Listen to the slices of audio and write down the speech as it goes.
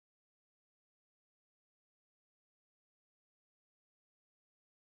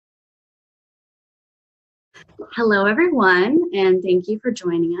Hello, everyone, and thank you for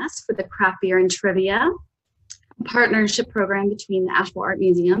joining us for the Craft Beer and Trivia partnership program between the Asheville Art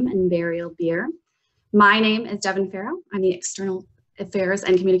Museum and Burial Beer. My name is Devin Farrow. I'm the External Affairs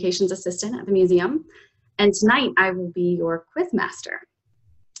and Communications Assistant at the museum, and tonight I will be your quiz master.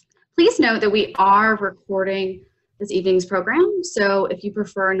 Please note that we are recording this evening's program, so if you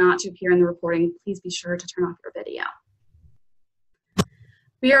prefer not to appear in the recording, please be sure to turn off your video.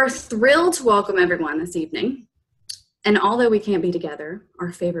 We are thrilled to welcome everyone this evening. And although we can't be together,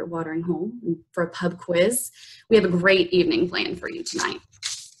 our favorite watering hole, for a pub quiz, we have a great evening planned for you tonight.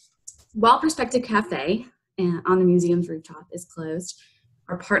 While Perspective Cafe on the museum's rooftop is closed,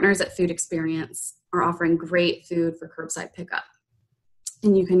 our partners at Food Experience are offering great food for curbside pickup.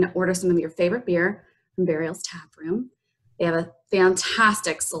 And you can order some of your favorite beer from Burial's Tap Room. They have a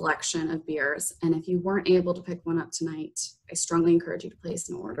fantastic selection of beers, and if you weren't able to pick one up tonight, I strongly encourage you to place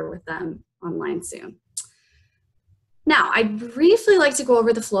an order with them online soon. Now, I'd briefly like to go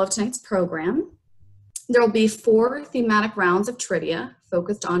over the flow of tonight's program. There will be 4 thematic rounds of trivia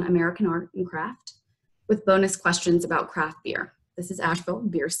focused on American art and craft, with bonus questions about craft beer. This is Asheville,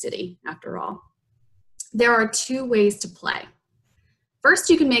 Beer City, after all. There are 2 ways to play.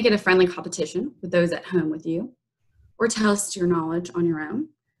 First, you can make it a friendly competition with those at home with you, or test your knowledge on your own.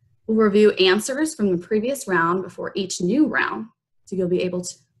 We'll review answers from the previous round before each new round, so you'll be able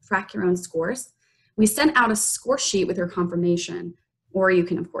to track your own scores. We sent out a score sheet with your confirmation, or you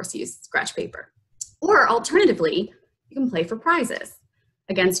can, of course, use scratch paper. Or alternatively, you can play for prizes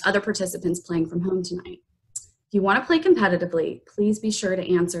against other participants playing from home tonight. If you want to play competitively, please be sure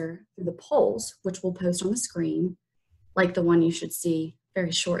to answer through the polls, which we'll post on the screen, like the one you should see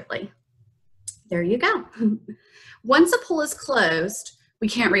very shortly. There you go. Once a poll is closed, we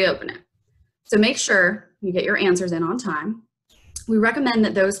can't reopen it. So make sure you get your answers in on time. We recommend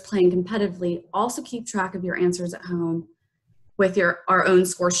that those playing competitively also keep track of your answers at home with our own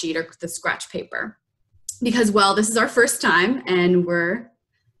score sheet or the scratch paper. Because, well, this is our first time and we're,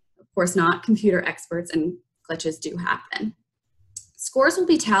 of course, not computer experts and glitches do happen. Scores will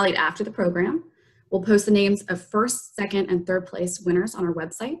be tallied after the program. We'll post the names of first, second, and third place winners on our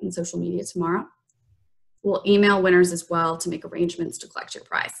website and social media tomorrow. We'll email winners as well to make arrangements to collect your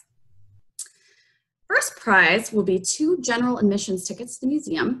prize. First prize will be 2 general admissions tickets to the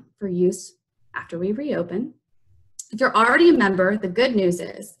museum for use after we reopen. If you're already a member, the good news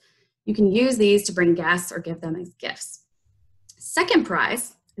is you can use these to bring guests or give them as gifts. Second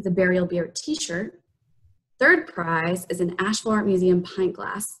prize is a Burial Beer t-shirt. Third prize is an Asheville Art Museum pint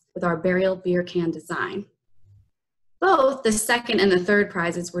glass with our Burial Beer can design. Both the second and the third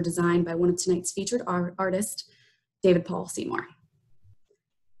prizes were designed by one of tonight's featured artists, David Paul Seymour.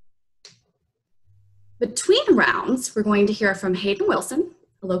 Between rounds, we're going to hear from Hayden Wilson,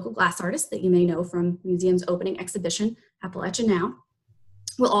 a local glass artist that you may know from museum's opening exhibition, Appalachia Now.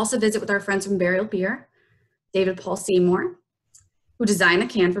 We'll also visit with our friends from Burial Beer, David Paul Seymour, who designed the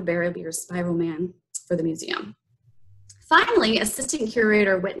can for Burial Beer's Spiral Man for the museum. Finally, Assistant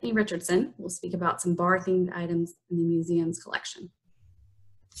Curator Whitney Richardson will speak about some bar-themed items in the museum's collection.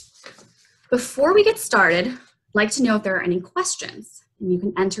 Before we get started, I'd like to know if there are any questions, and you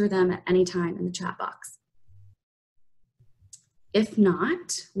can enter them at any time in the chat box. If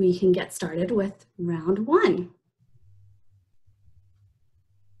not, we can get started with round 1.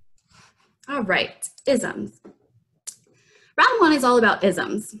 All right, isms. Round 1 is all about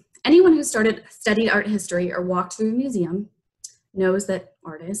isms. Anyone who studied art history or walked through the museum knows that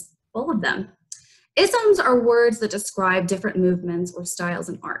art is full of them. Isms are words that describe different movements or styles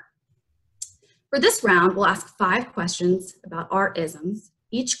in art. For this round, we'll ask 5 questions about art isms.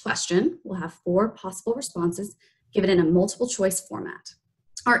 Each question will have 4 possible responses given in a multiple choice format.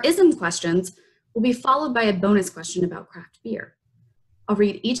 Our ism questions will be followed by a bonus question about craft beer. I'll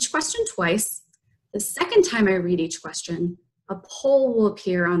read each question twice. The second time I read each question, a poll will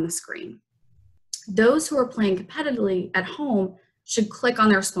appear on the screen. Those who are playing competitively at home should click on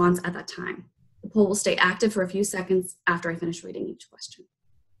their response at that time. The poll will stay active for a few seconds after I finish reading each question.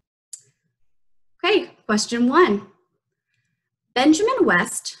 Okay, question 1. Benjamin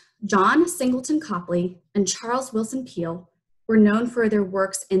West, John Singleton Copley, and Charles Willson Peale were known for their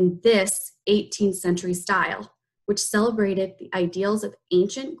works in this 18th century style, which celebrated the ideals of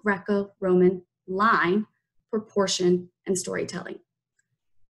ancient Greco-Roman line, proportion, and storytelling.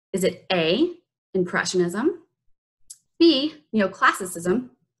 Is it A, Impressionism, B, Neoclassicism,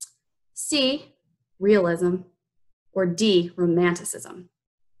 C, Realism, or D, Romanticism?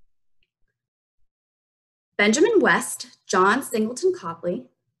 Benjamin West, John Singleton Copley,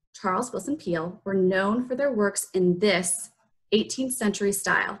 Charles Willson Peale were known for their works in this 18th century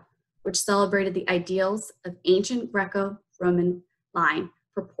style, which celebrated the ideals of ancient Greco-Roman line,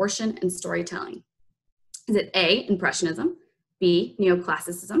 proportion, and storytelling? Is it A, Impressionism, B,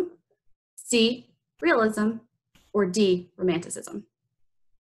 Neoclassicism, C, Realism, or D, Romanticism?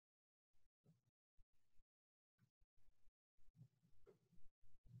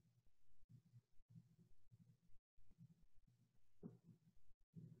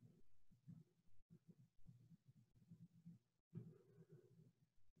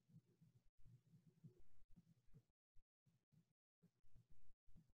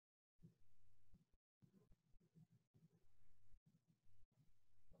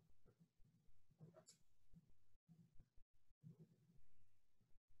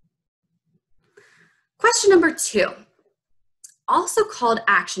 Question number 2. Also called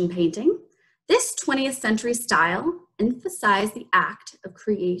action painting, this 20th century style emphasized the act of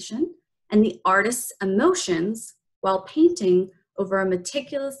creation and the artist's emotions while painting over a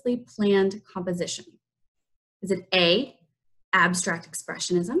meticulously planned composition. Is it A, abstract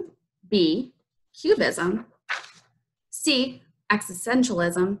expressionism, B, cubism, C,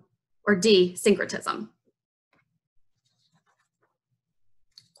 existentialism, or D, syncretism?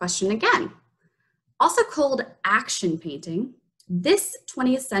 Question again. Also called action painting, this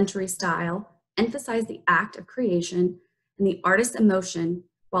 20th century style emphasized the act of creation and the artist's emotion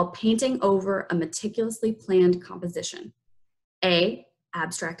while painting over a meticulously planned composition. A,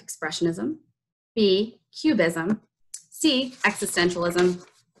 abstract expressionism, B, cubism, C, existentialism,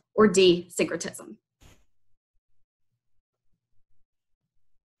 or D, syncretism?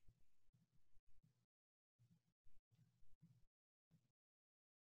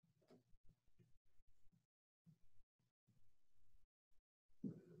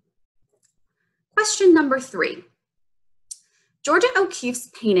 Question number 3. Georgia O'Keeffe's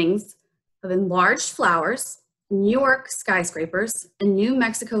paintings of enlarged flowers, New York skyscrapers, and New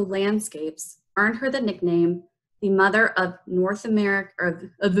Mexico landscapes earned her the nickname the mother of North America,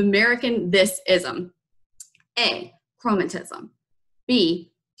 or of American this-ism. A, chromatism,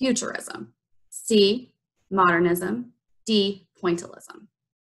 B, futurism, C, modernism, D, pointillism.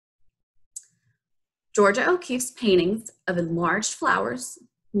 Georgia O'Keeffe's paintings of enlarged flowers,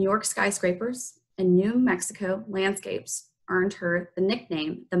 New York skyscrapers, and New Mexico landscapes earned her the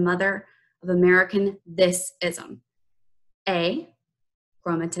nickname the mother of American this-ism. A,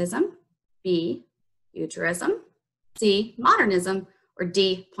 chromatism, B, futurism, C, modernism, or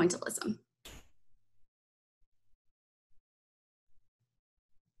D, pointillism?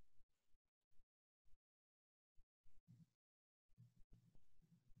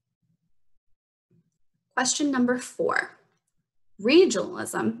 Question number 4.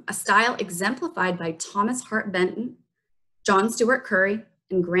 Regionalism, a style exemplified by Thomas Hart Benton, John Stuart Curry,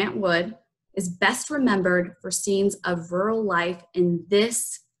 and Grant Wood, is best remembered for scenes of rural life in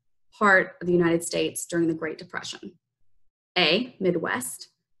this part of the United States during the Great Depression. A, Midwest,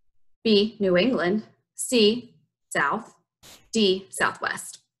 B, New England, C, South, D,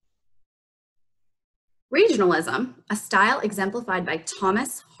 Southwest. Regionalism, a style exemplified by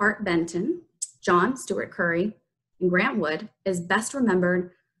Thomas Hart Benton, John Stuart Curry, and Grant Wood, is best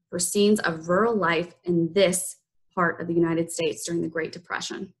remembered for scenes of rural life in this part of the United States during the Great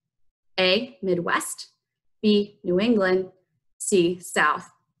Depression. A, Midwest, B, New England, C, South,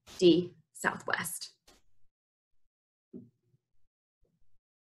 D, Southwest.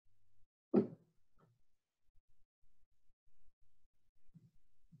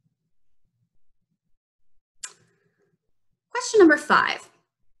 Question number 5.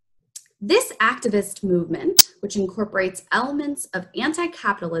 This activist movement, which incorporates elements of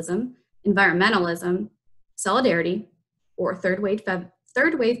anti-capitalism, environmentalism, solidarity, or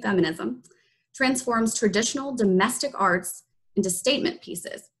third wave feminism, transforms traditional domestic arts into statement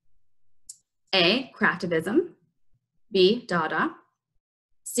pieces. A, craftivism, B, Dada,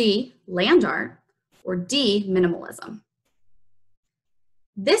 C, land art, or D, minimalism.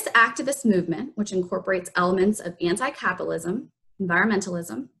 This activist movement, which incorporates elements of anti-capitalism,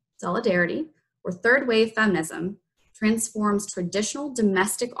 environmentalism, solidarity, or third wave feminism, transforms traditional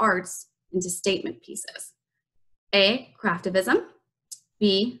domestic arts into statement pieces. A, craftivism,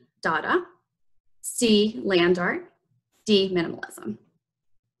 B, Dada, C, land art, D, minimalism.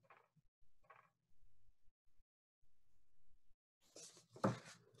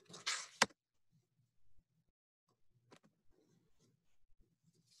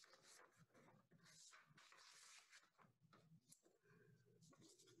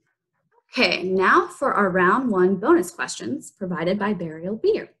 Okay, now for our round 1 bonus questions provided by Burial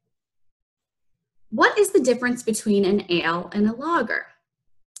Beer. What is the difference between an ale and a lager?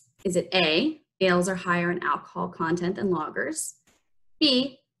 Is it A, ales are higher in alcohol content than lagers,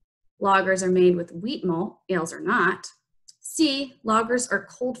 B, lagers are made with wheat malt, ales are not. C, lagers are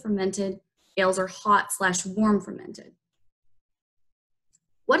cold fermented, ales are hot/warm fermented.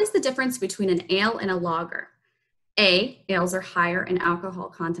 What is the difference between an ale and a lager? A, ales are higher in alcohol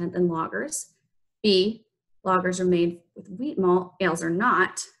content than lagers. B, lagers are made with wheat malt, ales are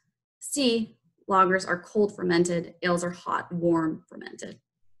not. C, lagers are cold fermented, ales are hot, warm fermented.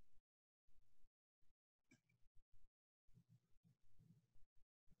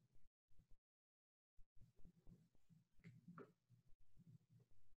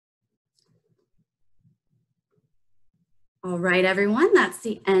 All right, everyone, that's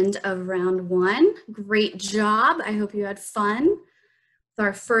the end of round one. Great job. I hope you had fun with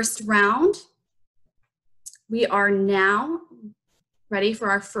our first round. We are now ready for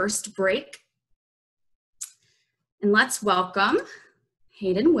our first break. And let's welcome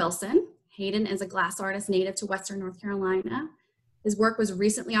Hayden Wilson. Hayden is a glass artist native to Western North Carolina. His work was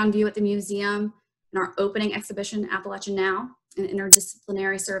recently on view at the museum in our opening exhibition, Appalachia Now, an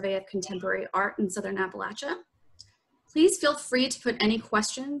interdisciplinary survey of contemporary art in Southern Appalachia. Please feel free to put any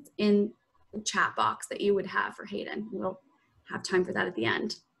questions in the chat box that you would have for Hayden. We'll have time for that at the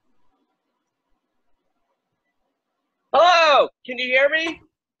end. Hello, can you hear me?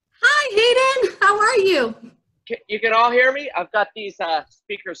 Hi, Hayden, how are you? You can all hear me? I've got these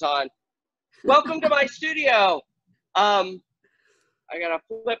speakers on. Welcome to my studio. I gotta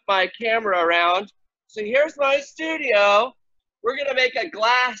flip my camera around. So here's my studio. We're gonna make a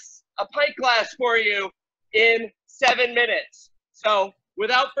pint glass for you in 7 minutes. So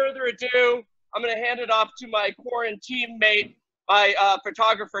without further ado, I'm gonna hand it off to my quarantine mate, my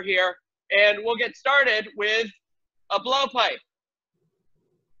photographer here, and we'll get started with a blowpipe.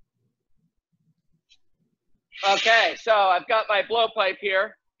 Okay, so I've got my blowpipe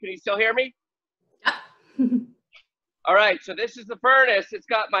here. Can you still hear me? Yep. All right, so this is the furnace. It's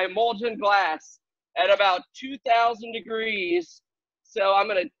got my molten glass at about 2,000 degrees. So I'm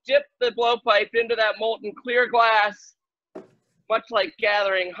gonna dip the blowpipe into that molten clear glass, much like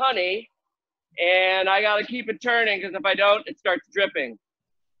gathering honey. And I gotta keep it turning because if I don't, it starts dripping.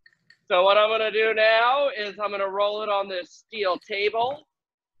 So what I'm gonna do now is I'm gonna roll it on this steel table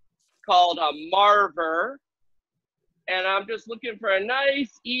called a marver. And I'm just looking for a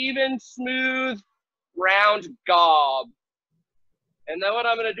nice, even, smooth, round gob. And then what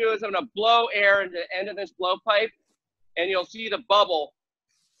I'm gonna do is I'm gonna blow air into the end of this blowpipe, and you'll see the bubble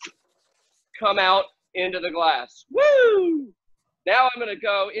come out into the glass. Woo! Now I'm gonna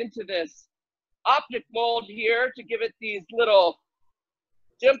go into this optic mold here to give it these little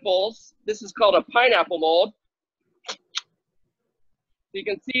dimples. This is called a pineapple mold. So you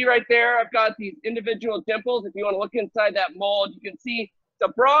can see right there, I've got these individual dimples. If you want to look inside that mold, you can see it's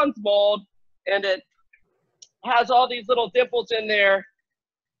a bronze mold, and it has all these little dimples in there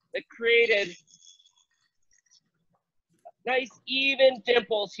that created nice even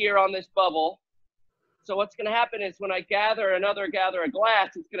dimples here on this bubble. So what's going to happen is when I gather a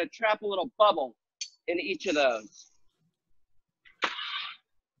glass, it's going to trap a little bubble in each of those.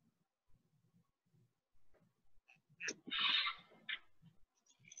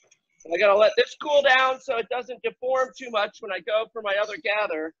 I gotta let this cool down so it doesn't deform too much when I go for my other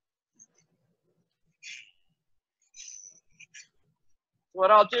gather.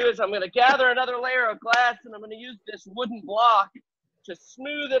 What I'll do is I'm gonna gather another layer of glass, and I'm gonna use this wooden block to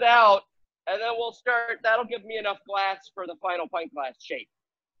smooth it out, and then we'll start. That'll give me enough glass for the final pint glass shape.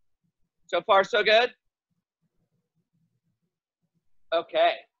 So far, so good?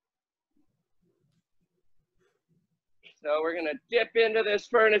 Okay. So we're gonna dip into this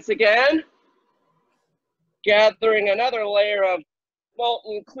furnace again, gathering another layer of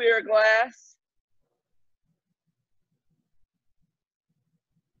molten clear glass.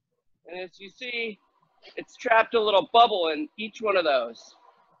 And as you see, it's trapped a little bubble in each one of those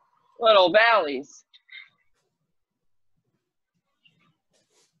little valleys.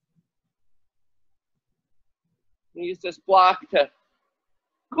 Use this block to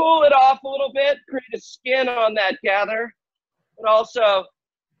cool it off a little bit, create a skin on that gather, but also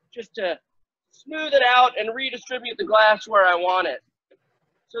just to smooth it out and redistribute the glass where I want it.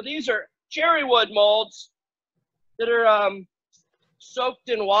 So these are cherry wood molds that are soaked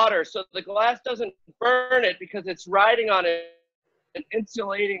in water, so the glass doesn't burn it because it's riding on an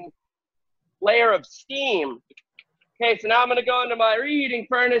insulating layer of steam. Okay, so now I'm gonna go into my reheating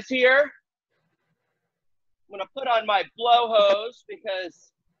furnace here. I'm gonna put on my blow hose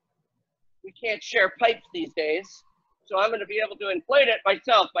because we can't share pipes these days. So I'm gonna be able to inflate it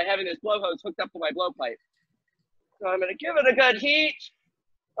myself by having this blow hose hooked up to my blowpipe. So I'm gonna give it a good heat.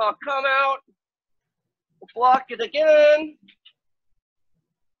 I'll come out, block it again.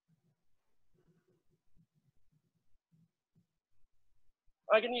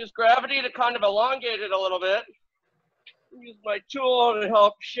 I can use gravity to kind of elongate it a little bit. Use my tool to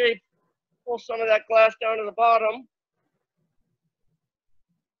help pull some of that glass down to the bottom.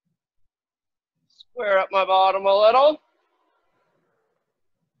 Square up my bottom a little.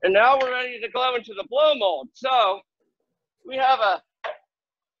 And now we're ready to go into the blow mold. So we have a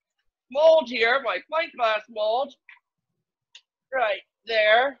mold here, my pint glass mold, right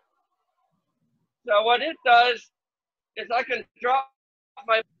there. So what it does is I can drop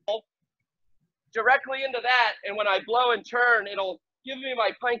my mold directly into that, and when I blow and turn, it'll give me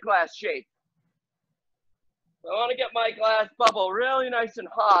my pint glass shape. So I want to get my glass bubble really nice and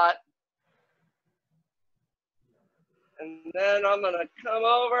hot. And then I'm going to come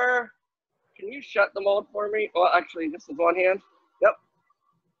over. Can you shut the mold for me? Well, actually, this is one hand. Yep.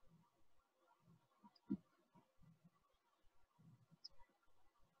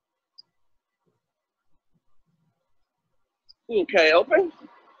 Okay, open.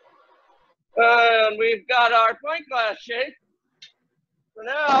 And we've got our pint glass shape. So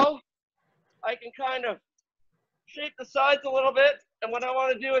now I can kind of shape the sides a little bit. And what I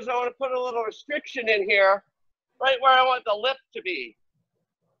want to do is I want to put a little restriction in here, right where I want the lip to be.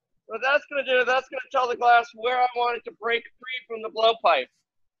 What that's going to do, that's going to tell the glass where I want it to break free from the blowpipe.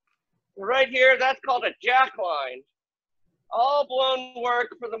 So right here, that's called a jack line. All blown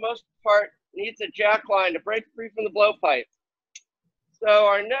work, for the most part, needs a jack line to break free from the blowpipe. So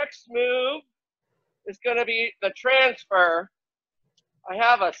our next move is going to be the transfer. I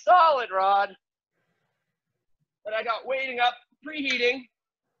have a solid rod that I got waiting up, preheating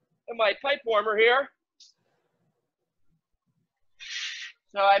in my pipe warmer here.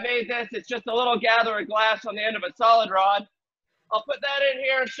 So I made this, it's just a little gather of glass on the end of a solid rod. I'll put that in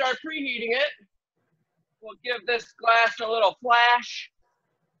here and start preheating it. We'll give this glass a little flash.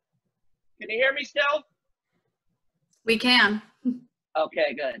 Can you hear me still? We can.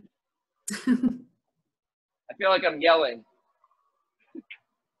 Okay, good. I feel like I'm yelling.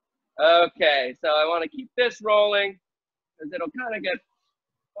 Okay, so I want to keep this rolling because it'll kind of get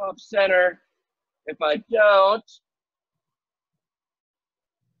off center if I don't.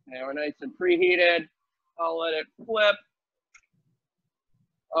 Okay, we're nice and preheated. I'll let it flip.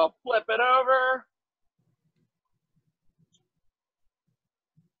 I'll flip it over.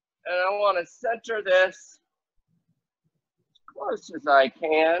 And I want to center this as close as I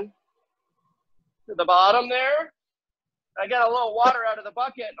can to the bottom there. I got a little water out of the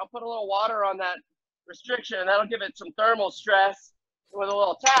bucket. I'll put a little water on that restriction, and that'll give it some thermal stress. With a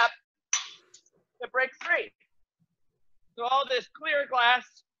little tap, it breaks free. So all this clear glass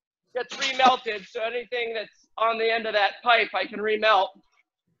gets remelted, so anything that's on the end of that pipe, I can remelt.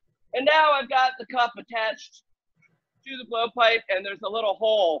 And now I've got the cup attached to the blowpipe, and there's a little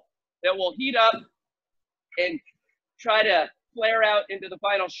hole that will heat up and try to flare out into the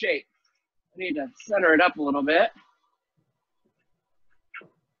final shape. I need to center it up a little bit.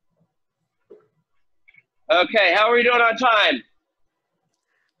 Okay, how are we doing on time?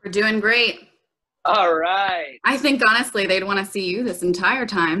 We're doing great. All right. I think, honestly, they'd want to see you this entire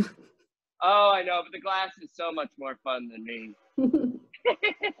time. Oh, I know, but the glass is so much more fun than me.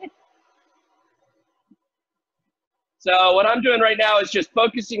 So what I'm doing right now is just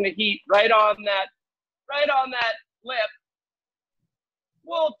focusing the heat right on that lip.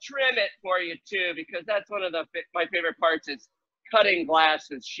 We'll trim it for you too, because that's one of my favorite parts is cutting glass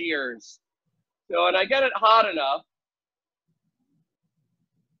with shears. So when I get it hot enough,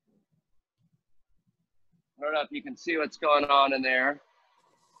 I don't know if you can see what's going on in there.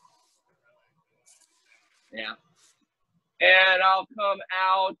 Yeah. And I'll come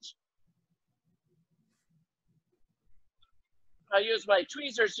out. I use my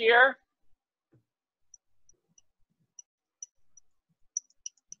tweezers here.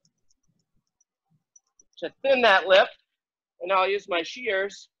 To thin that lip, and I'll use my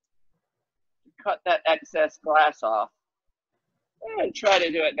shears to cut that excess glass off. And try to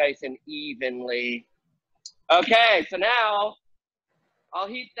do it nice and evenly. Okay, so now I'll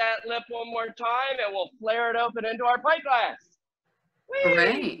heat that lip one more time and we'll flare it open into our pipe glass.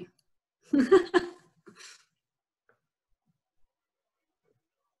 Hooray.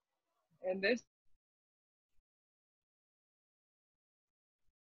 And this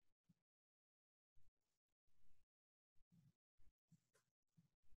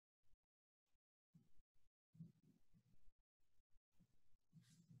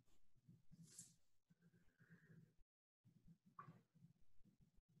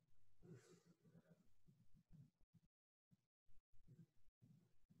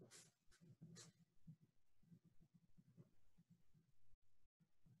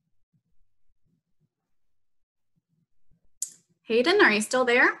Hayden, are you still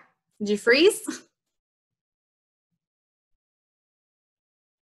there? Did you freeze?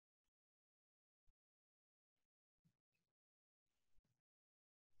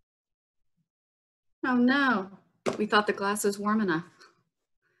 Oh no, we thought the glass was warm enough.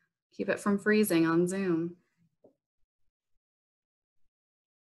 Keep it from freezing on Zoom.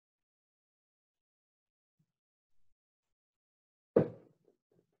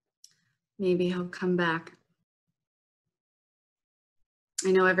 Maybe he'll come back. I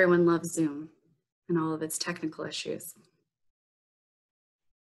know everyone loves Zoom and all of its technical issues.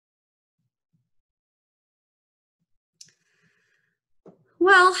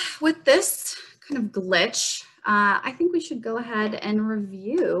 Well, with this kind of glitch, I think we should go ahead and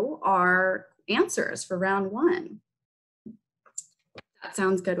review our answers for round one. That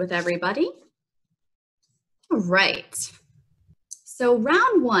sounds good with everybody. All right. So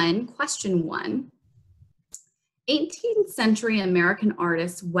round one, question one. 18th century American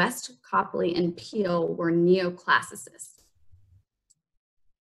artists West, Copley, and Peale were neoclassicists.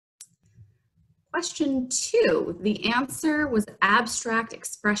 Question two, the answer was abstract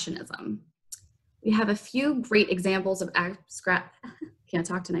expressionism. We have a few great examples of abstract, can't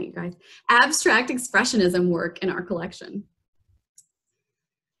talk tonight, you guys, abstract expressionism work in our collection.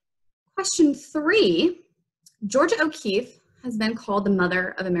 Question three, Georgia O'Keeffe has been called the mother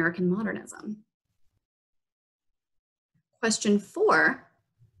of American modernism. Question four,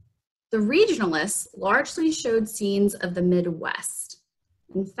 the regionalists largely showed scenes of the Midwest.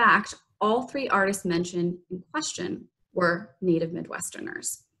 In fact, all three artists mentioned in question were native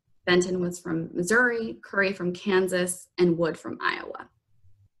Midwesterners. Benton was from Missouri, Curry from Kansas, and Wood from Iowa.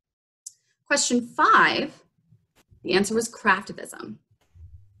 Question five, the answer was craftivism.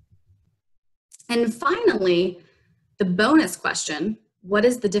 And finally, the bonus question, what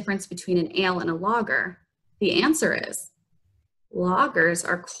is the difference between an ale and a lager? The answer is lagers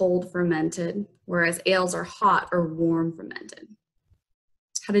are cold fermented, whereas ales are hot or warm fermented.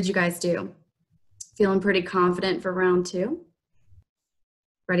 How did you guys do? Feeling pretty confident for round two?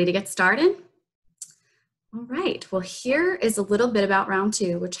 Ready to get started? All right, well, here is a little bit about round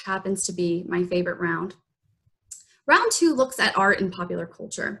two, which happens to be my favorite round. Round two looks at art and popular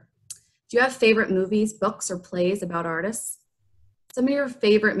culture. Do you have favorite movies, books, or plays about artists? Some of your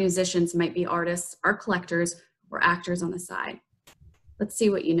favorite musicians might be artists, art collectors, or actors on the side. Let's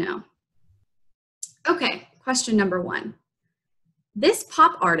see what you know. Okay, question number one. This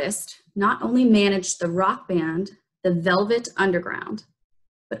pop artist not only managed the rock band, the Velvet Underground,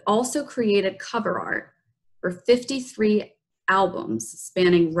 but also created cover art for 53 albums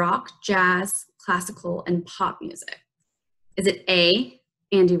spanning rock, jazz, classical, and pop music. Is it A,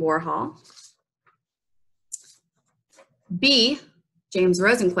 Andy Warhol, B, James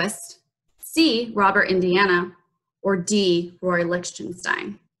Rosenquist, C, Robert Indiana, or D, Roy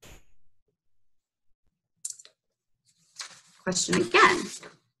Lichtenstein? Question again.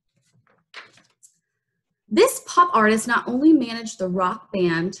 This pop artist not only managed the rock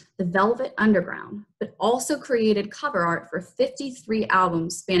band, the Velvet Underground, but also created cover art for 53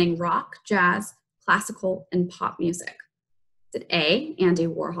 albums spanning rock, jazz, classical, and pop music. Is it A, Andy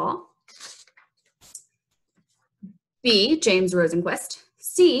Warhol, B, James Rosenquist,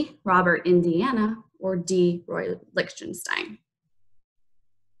 C, Robert Indiana, or D, Roy Lichtenstein?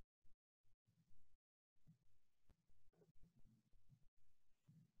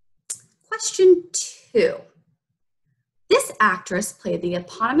 Question two. This actress played the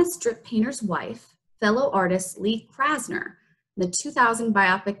eponymous strip painter's wife, fellow artist Lee Krasner, in the 2000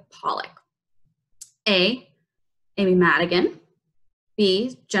 biopic Pollock. A, Amy Madigan,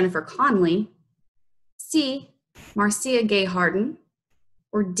 B, Jennifer Connelly, C, Marcia Gay Harden,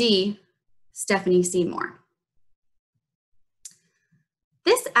 or D, Stephanie Seymour?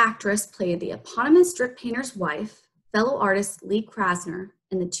 This actress played the eponymous strip painter's wife, fellow artist Lee Krasner,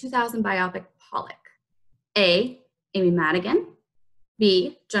 in the 2000 biopic Pollock. A, Amy Madigan,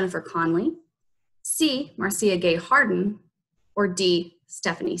 B, Jennifer Connelly, C, Marcia Gay Harden, or D,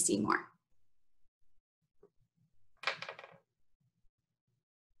 Stephanie Seymour?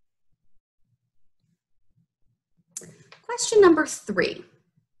 Question number three.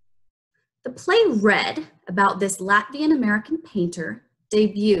 The play Red, about this Latvian-American painter,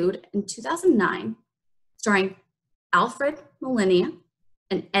 debuted in 2009, starring Alfred Molina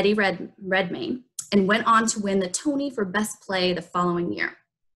and Eddie Redmayne, and went on to win the Tony for Best Play the following year.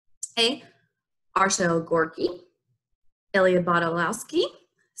 A, Arshile Gorky, Ilya Bodolowski,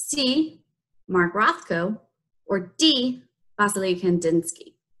 C, Mark Rothko, or D, Vasily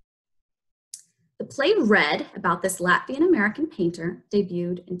Kandinsky? The play Red, about this Latvian-American painter,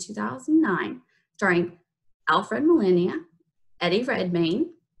 debuted in 2009, starring Alfred Molina Eddie Redmayne,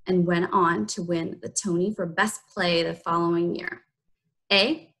 and went on to win the Tony for Best Play the following year?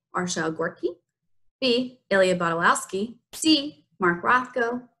 A. Arshile Gorky, B. Ilya Badalowski, C. Mark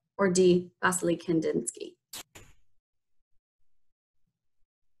Rothko, or D. Vasily Kandinsky?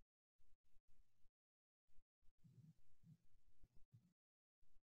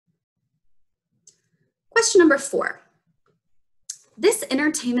 Question number 4. This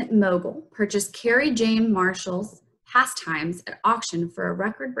entertainment mogul purchased Kerry James Marshall's Pastimes at auction for a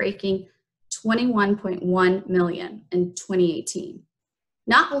record-breaking $21.1 million in 2018.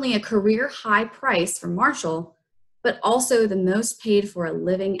 Not only a career high price for Marshall, but also the most paid for a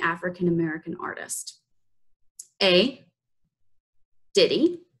living African-American artist. A.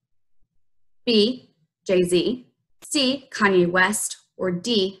 Diddy, B. Jay-Z, C. Kanye West, or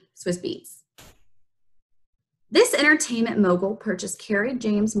D. Swiss Beats? This entertainment mogul purchased Kerry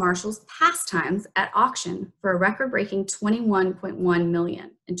James Marshall's Pastimes at auction for a record-breaking $21.1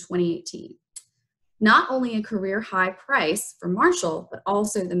 million in 2018. Not only a career high price for Marshall, but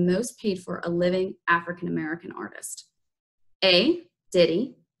also the most paid for a living African-American artist. A.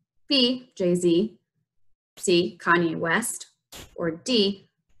 Diddy, B. Jay-Z, C. Kanye West, or D.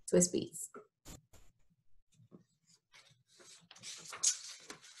 Swiss Beats?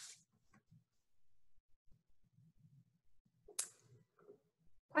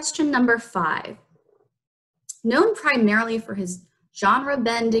 Question number 5. Known primarily for his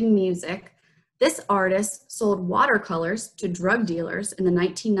genre-bending music, this artist sold watercolors to drug dealers in the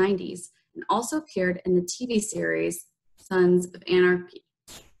 1990s and also appeared in the TV series Sons of Anarchy.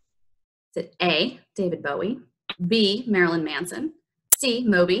 Is it A. David Bowie, B. Marilyn Manson, C.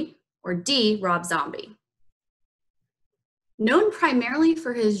 Moby, or D. Rob Zombie? Known primarily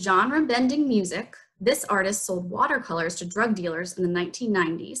for his genre-bending music, this artist sold watercolors to drug dealers in the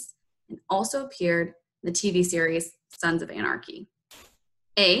 1990s and also appeared in the TV series Sons of Anarchy.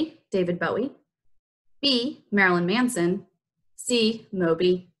 A. David Bowie, B. Marilyn Manson, C.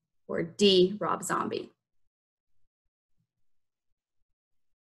 Moby, or D. Rob Zombie?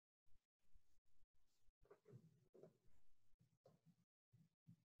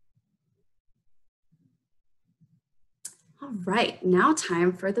 All right, now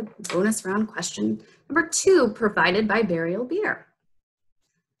time for the bonus round question number 2, provided by Burial Beer.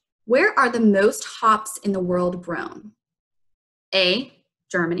 Where are the most hops in the world grown? A.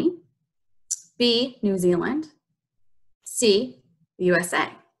 Germany, B. New Zealand, C. The USA?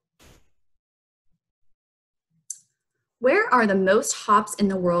 Where are the most hops in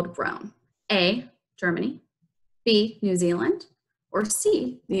the world grown? A. Germany, B. New Zealand, or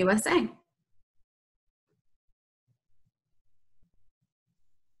C. The USA?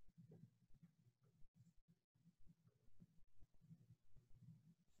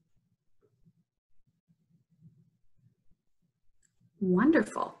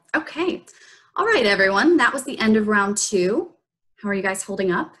 Wonderful. Okay. All right, everyone. That was the end of round 2. How are you guys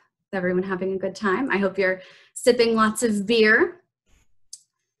holding up? Is everyone having a good time? I hope you're sipping lots of beer.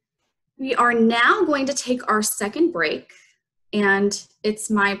 We are now going to take our second break, and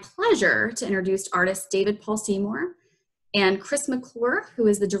it's my pleasure to introduce artists David Paul Seymour and Chris McClure, who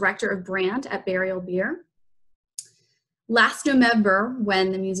is the director of brand at Burial Beer. Last November,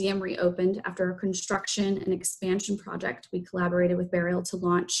 when the museum reopened after a construction and expansion project, we collaborated with Burial to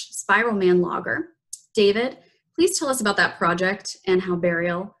launch Spiral Man Lager. David, please tell us about that project and how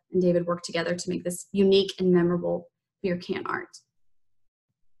Burial and David worked together to make this unique and memorable beer can art.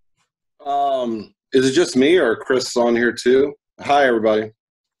 Is it just me or Chris on here too? Hi, everybody.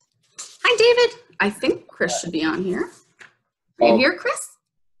 Hi, David. I think Chris should be on here. Are you here, Chris?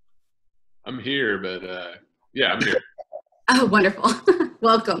 I'm here, but yeah, I'm here. Oh, wonderful.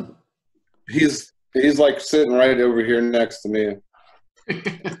 Welcome. He's like sitting right over here next to me.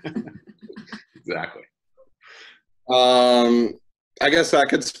 Exactly. I guess I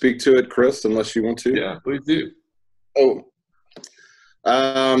could speak to it, Chris, unless you want to. Yeah, please do.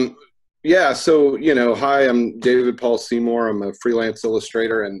 Yeah, so, hi, I'm David Paul Seymour. I'm a freelance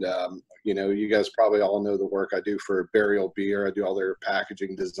illustrator, and, you guys probably all know the work I do for Burial Beer. I do all their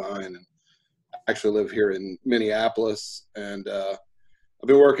packaging design, and I actually live here in Minneapolis, and I've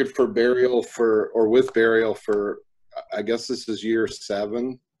been working for Burial with Burial for, I guess this is year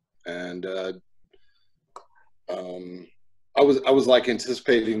 7, and I was like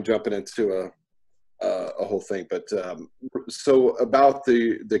anticipating jumping into a whole thing, but so about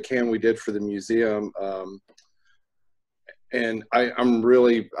the can we did for the museum, and I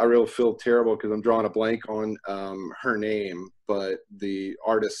really feel terrible because I'm drawing a blank on her name, but the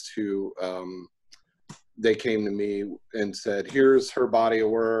artist who they came to me and said, here's her body of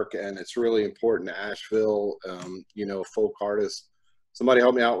work, and it's really important to Asheville, you know, folk artist. Somebody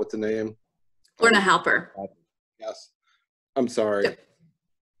help me out with the name. Lorna Halper. Yes. I'm sorry.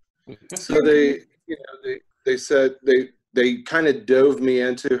 Yeah. So they, you know, they said they kind of dove me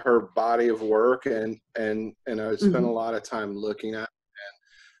into her body of work, and I spent a lot of time looking at it. And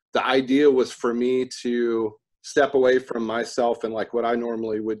the idea was for me to step away from myself and like what I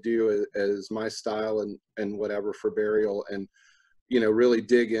normally would do as my style and whatever for Burial, and, you know, really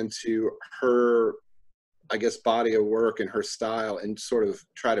dig into her, I guess, body of work and her style and sort of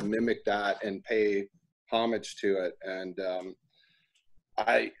try to mimic that and pay homage to it. And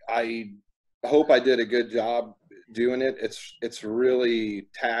I hope I did a good job doing it. It's really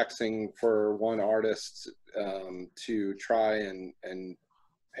taxing for one artist to try and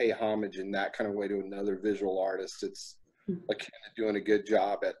pay homage in that kind of way to another visual artist. It's like kind of doing a good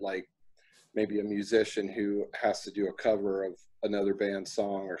job at like maybe a musician who has to do a cover of another band's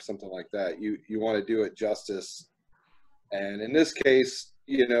song or something like that. You want to do it justice. And in this case,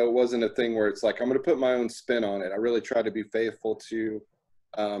 you know, it wasn't a thing where it's like, I'm going to put my own spin on it. I really tried to be faithful to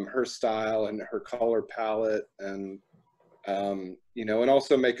her style and her color palette, and you know, and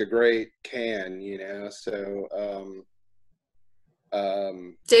also make a great can, you know. So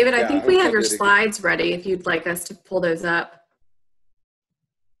David, I yeah, think I we hope have I your did a good- slides ready if you'd like us to pull those up.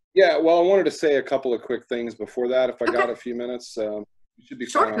 Yeah, well, I wanted to say a couple of quick things before that, if I Okay. got a few minutes. You should be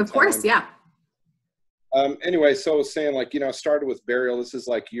Sure, fine on of course, time. yeah. Anyway, so I was saying, like, you know, I started with Burial. This is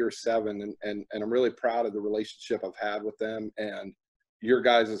like year 7, and I'm really proud of the relationship I've had with them and your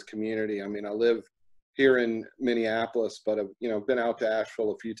guys' community. I mean, I live here in Minneapolis, but I've, you know, been out to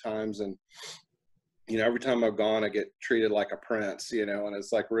Asheville a few times, and, you know, every time I've gone, I get treated like a prince, you know, and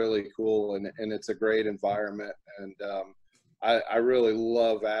it's like really cool, and it's a great environment. And I really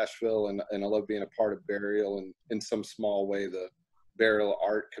love Asheville, and I love being a part of Burial and in some small way, the Burial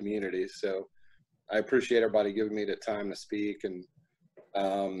art community. So I appreciate everybody giving me the time to speak. And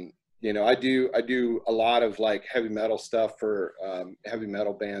you know, I do a lot of like heavy metal stuff for heavy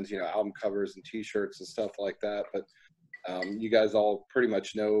metal bands, you know, album covers and t-shirts and stuff like that. But you guys all pretty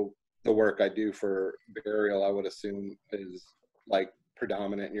much know the work I do for Burial, I would assume, is like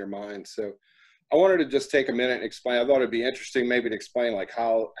predominant in your mind. So I wanted to just take a minute and explain. I thought it'd be interesting maybe to explain like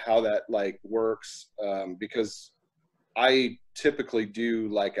how that like works, because I typically do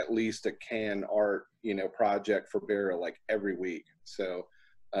like at least a can art, you know, project for Burial like every week. So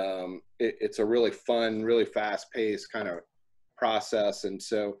it's a really fun, really fast paced kind of process. And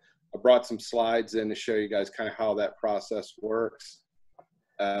so I brought some slides in to show you guys kind of how that process works.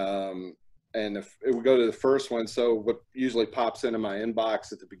 And if we go to the first one, so what usually pops into my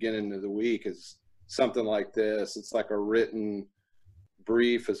inbox at the beginning of the week is something like this. It's like a written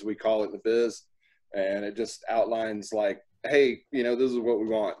brief, as we call it in the biz. And it just outlines like, hey, you know, this is what we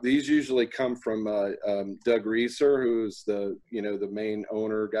want. These usually come from Doug Reeser, who's the, you know, the main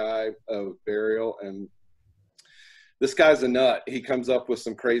owner guy of Burial. And this guy's a nut. He comes up with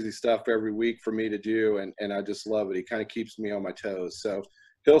some crazy stuff every week for me to do, and I just love it. He kind of keeps me on my toes. So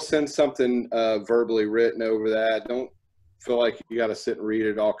he'll send something verbally written over that. Don't feel like you got to sit and read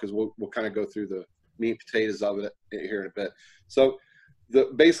it all, because we'll kind of go through the meat and potatoes of it here in a bit. So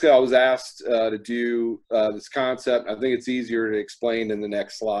basically, I was asked to do this concept. I think it's easier to explain in the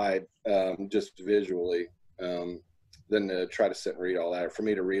next slide, just visually, than to try to sit and read all that, or for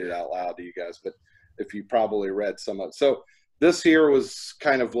me to read it out loud to you guys. But if you probably read some of it. So this here was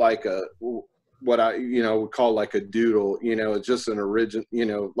kind of like what I, you know, would call like a doodle, you know, it's just an original, you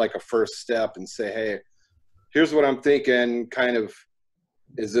know, like a first step, and say, hey, here's what I'm thinking, kind of,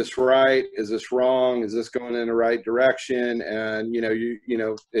 is this right? Is this wrong? Is this going in the right direction? And, you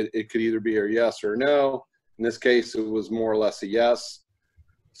know, it could either be a yes or no. In this case, it was more or less a yes.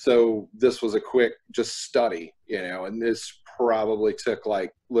 So this was a quick just study, you know, and this probably took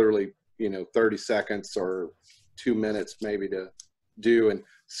like literally, you know, 30 seconds or 2 minutes maybe to do, and,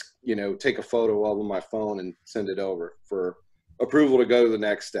 you know, take a photo of on my phone and send it over for approval to go to the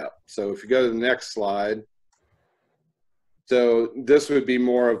next step. So if you go to the next slide, so this would be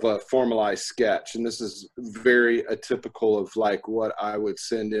more of a formalized sketch, and this is very atypical of like what I would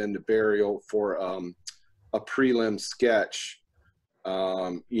send in to Burial for a prelim sketch,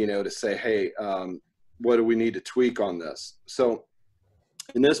 you know, to say, hey, what do we need to tweak on this? So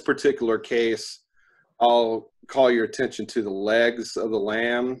in this particular case, I'll call your attention to the legs of the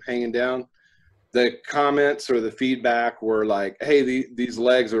lamb hanging down. The comments or the feedback were like, hey, these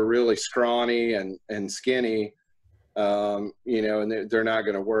legs are really scrawny and skinny. You know, and they're not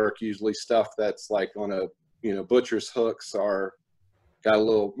going to work. Usually stuff that's like on a, you know, butcher's hooks are got a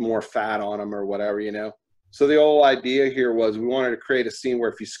little more fat on them or whatever, you know. So the whole idea here was we wanted to create a scene where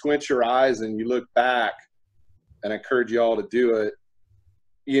if you squint your eyes and you look back, and I encourage you all to do it,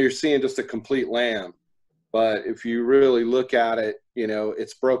 you're seeing just a complete lamb. But if you really look at it, you know,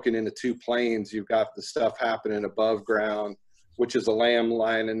 it's broken into two planes. You've got the stuff happening above ground, which is a lamb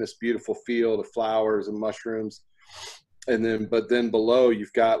lying in this beautiful field of flowers and mushrooms. And then, but then below,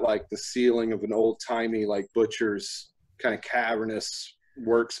 you've got like the ceiling of an old timey, like butcher's kind of cavernous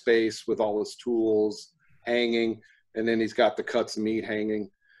workspace with all his tools hanging. And then he's got the cuts of meat hanging.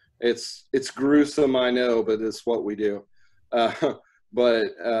 It's gruesome, I know, but it's what we do.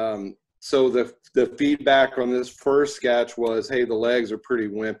 So the feedback on this first sketch was, hey, the legs are pretty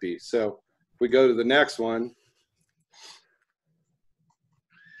wimpy. So if we go to the next one.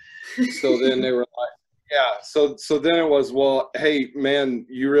 So then they were like, yeah. So then it was, well, hey, man,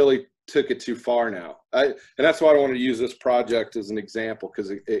 you really took it too far now. And that's why I wanted to use this project as an example, because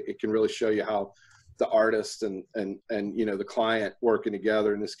it can really show you how the artist and you know, the client working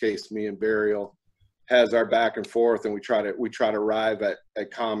together, in this case, me and Burial, has our back and forth, and we try to arrive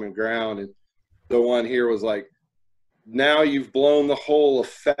at common ground. And the one here was like, now you've blown the whole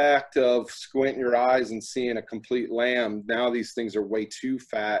effect of squinting your eyes and seeing a complete lamb. Now these things are way too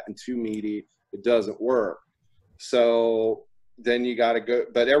fat and too meaty. It doesn't work. So then you got to go,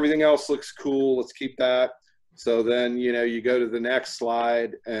 but everything else looks cool. Let's keep that. So then, you know, you go to the next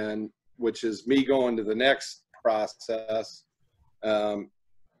slide, and which is me going to the next process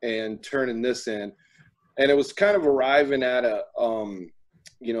and turning this in. And it was kind of arriving at a,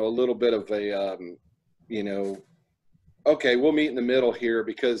 you know, a little bit of a, you know, okay, we'll meet in the middle here,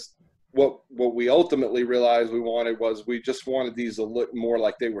 because what we ultimately realized we wanted was we just wanted these to look more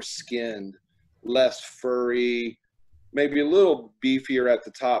like they were skinned, less furry, maybe a little beefier at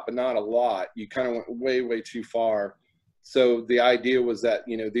the top, but not a lot. You kind of went way, way too far. So the idea was that,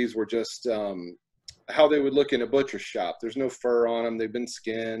 you know, these were just how they would look in a butcher shop. There's no fur on them. They've been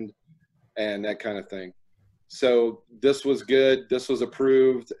skinned and that kind of thing. So this was good. This was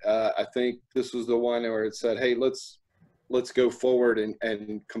approved. I think this was the one where it said, hey, let's go forward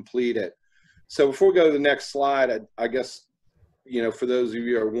and complete it. So before we go to the next slide, I guess, you know, for those of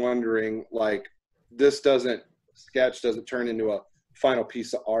you who are wondering, like, this sketch doesn't turn into a final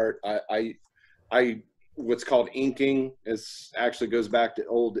piece of art. I what's called inking actually goes back to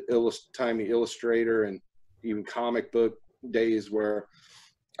old timey Illustrator and even comic book days, where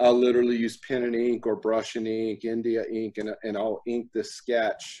I'll literally use pen and ink or brush and ink, India ink, and I'll ink this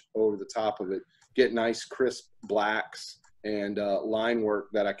sketch over the top of it, get nice crisp blacks and line work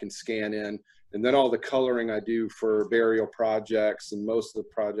that I can scan in. And then all the coloring I do for Burial projects, and most of the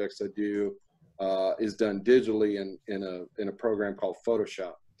projects I do is done digitally in a program called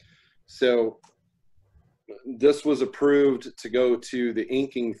Photoshop. So this was approved to go to the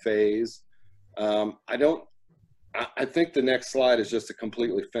inking phase. I think the next slide is just a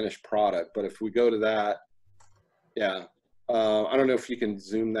completely finished product, but if we go to that, yeah, I don't know if you can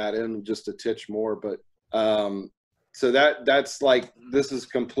zoom that in just a titch more, but so that's like, this is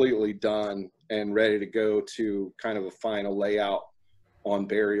completely done and ready to go to kind of a final layout on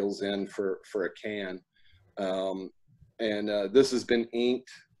Burial's end for a can. This has been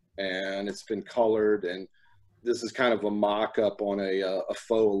inked and it's been colored, and this is kind of a mock-up on a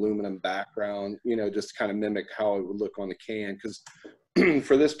faux aluminum background, you know, just to kind of mimic how it would look on the can. Because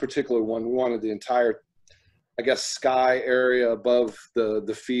for this particular one, we wanted the entire, I guess, sky area above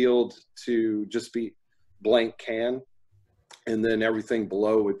the field to just be blank can. And then everything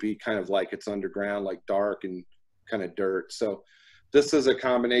below would be kind of like it's underground, like dark and kind of dirt. So this is a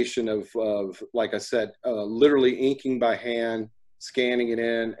combination of like I said, literally inking by hand, scanning it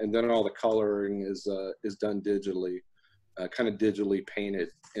in, and then all the coloring is done digitally, kind of digitally painted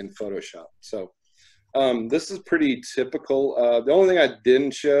in Photoshop. So this is pretty typical. The only thing I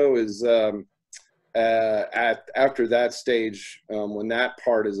didn't show is after that stage, when that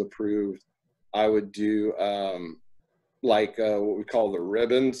part is approved, I would do like what we call the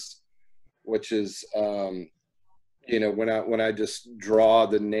ribbons, which is you know, when I just draw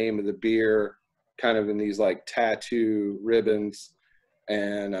the name of the beer kind of in these like tattoo ribbons,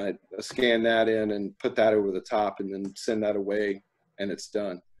 and I scan that in and put that over the top and then send that away, and it's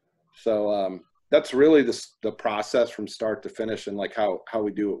done. So that's really the process from start to finish, and like how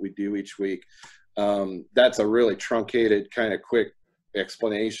we do what we do each week. That's a really truncated kind of quick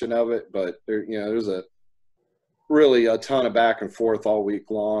explanation of it, but there, you know, there's really a ton of back and forth all week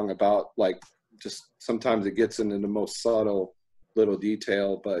long about, like, just sometimes it gets into the most subtle little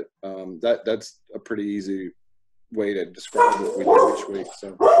detail, but that's a pretty easy way to describe what we do each week. So,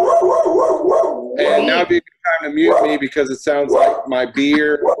 and now would be a good time to mute me because it sounds like my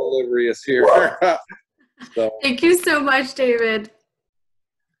beer delivery is here. So Thank you so much, David.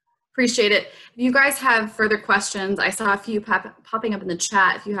 Appreciate it. If you guys have further questions, I saw a few popping up in the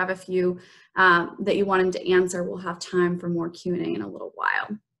chat. If you have a few that you want him to answer, we'll have time for more Q&A in a little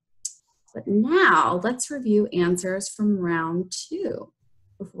while. But now let's review answers from round 2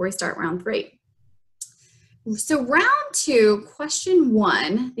 before we start round 3. So round 2, question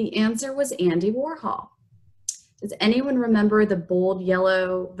 1, the answer was Andy Warhol. Does anyone remember the bold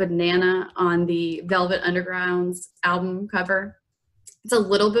yellow banana on the Velvet Underground's album cover? It's a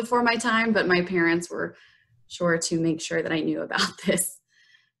little before my time, but my parents were sure to make sure that I knew about this.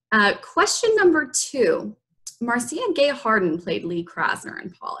 Question number 2, Marcia Gay Harden played Lee Krasner in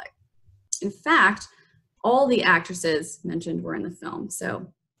Pollock. In fact, all the actresses mentioned were in the film, so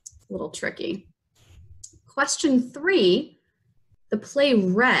a little tricky. Question 3, the play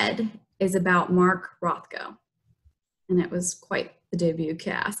Red is about Mark Rothko, and it was quite the debut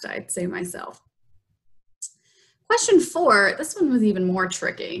cast, I'd say myself. Question 4, this one was even more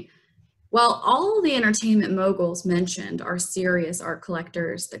tricky. While all the entertainment moguls mentioned are serious art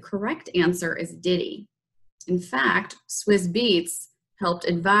collectors, the correct answer is Diddy. In fact, Swizz Beatz helped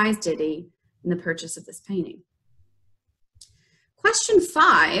advise Diddy in the purchase of this painting. Question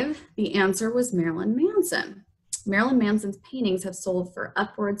 5, the answer was Marilyn Manson. Marilyn Manson's paintings have sold for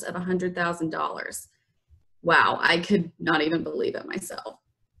upwards of $100,000. Wow, I could not even believe it myself.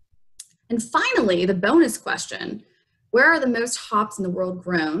 And finally, the bonus question, where are the most hops in the world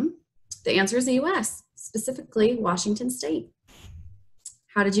grown? The answer is the US, specifically Washington State.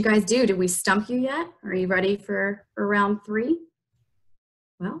 How did you guys do? Did we stump you yet? Are you ready for round 3?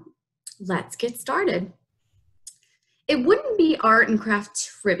 Well, let's get started. It wouldn't be art and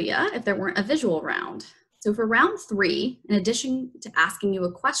craft trivia if there weren't a visual round. So for round 3, in addition to asking you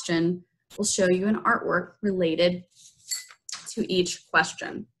a question, we'll show you an artwork related to each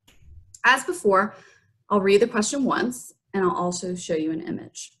question. As before, I'll read the question once, and I'll also show you an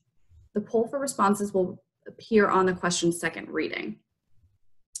image. The poll for responses will appear on the question's second reading.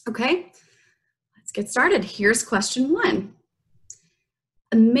 Okay, let's get started. Here's question 1.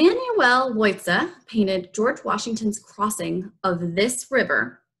 Emanuel Leutze painted George Washington's crossing of this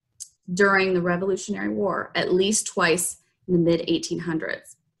river during the Revolutionary War at least twice in the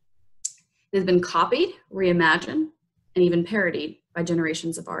mid-1800s. It has been copied, reimagined, and even parodied by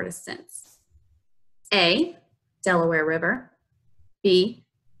generations of artists since. A, Delaware River, B,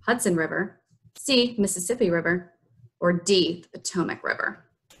 Hudson River, C, Mississippi River, or D, the Potomac River.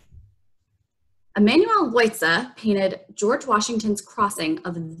 Emanuel Leutze painted George Washington's crossing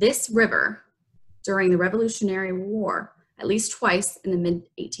of this river during the Revolutionary War at least twice in the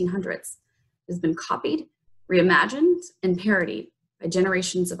mid-1800s. It has been copied, reimagined, and parodied by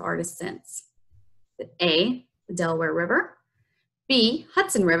generations of artists since. A, the Delaware River, B,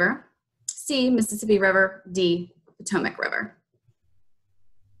 Hudson River, C, Mississippi River, D, Potomac River.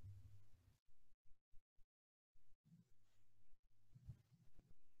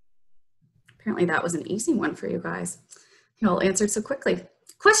 Apparently that was an easy one for you guys. You all answered so quickly.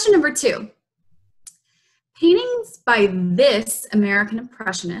 Question number 2. Paintings by this American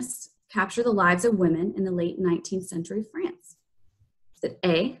Impressionist capture the lives of women in the late 19th century France. Is it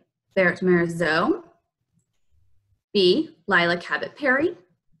A, Berthe Morisot, B, Lila Cabot Perry,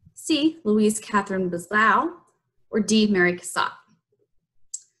 C, Louise Catherine Breslau, or D, Mary Cassatt?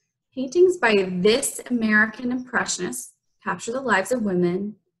 Paintings by this American Impressionist capture the lives of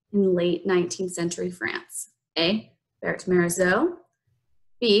women in late 19th century France. A, Berthe Morisot,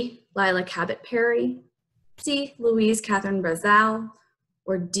 B, Lila Cabot Perry, C, Louise Catherine Breslau,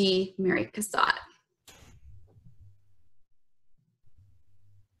 or D, Mary Cassatt.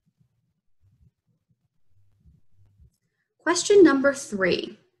 Question number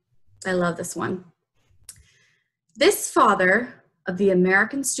 3. I love this one. This father of the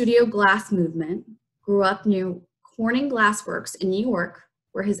American studio glass movement grew up near Corning Glass Works in New York,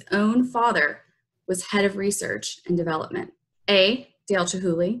 where his own father was head of research and development. A, Dale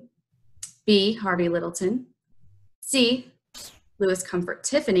Chihuly, B, Harvey Littleton, C, Louis Comfort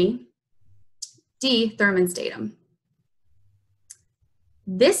Tiffany, D, Thurman Statham.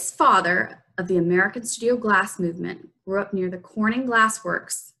 This father of the American studio glass movement grew up near the Corning Glass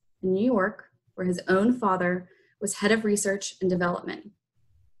Works in New York, where his own father was head of research and development.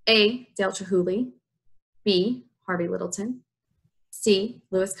 A, Dale Chihuly, B, Harvey Littleton, C,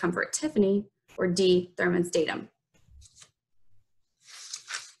 Louis Comfort Tiffany, or D, Thurman Statham.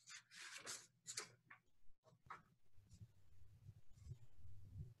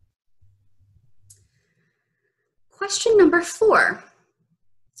 Question number 4.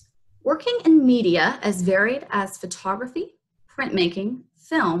 Working in media as varied as photography, printmaking,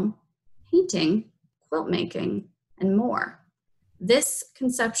 film, painting, quilt making, and more. This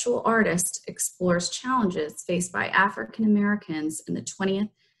conceptual artist explores challenges faced by African Americans in the 20th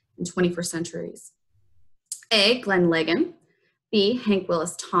and 21st centuries. A. Glenn Ligon, B. Hank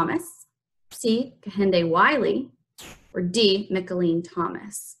Willis Thomas, C. Kehinde Wiley, or D. Mickalene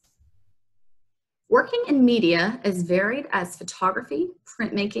Thomas. Working in media as varied as photography,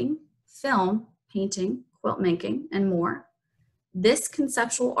 printmaking, film, painting, quilt making, and more, this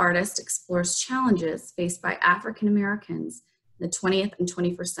conceptual artist explores challenges faced by African Americans in the 20th and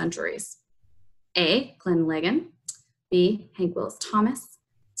 21st centuries. A. Glenn Ligon, B. Hank Willis Thomas,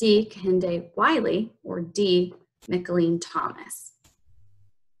 C. Kehinde Wiley, or D. Mickalene Thomas.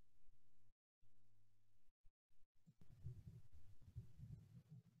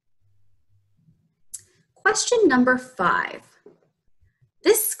 Question number 5.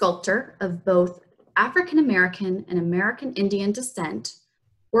 This sculptor of both African American and American Indian descent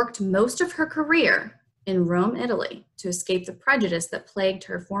worked most of her career in Rome, Italy, to escape the prejudice that plagued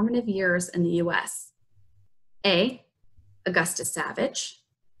her formative years in the US. A. Augusta Savage,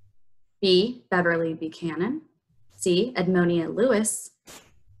 B. Beverly Buchanan, C. Edmonia Lewis,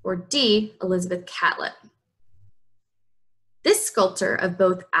 or D. Elizabeth Catlett. This sculptor of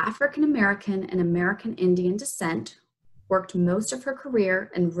both African American and American Indian descent worked most of her career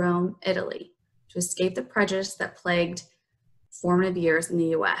in Rome, Italy, to escape the prejudice that plagued formative years in the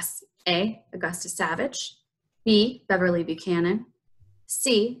US. A. Augusta Savage, B. Beverly Buchanan,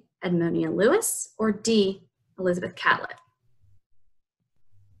 C. Edmonia Lewis, or D. Elizabeth Catlett.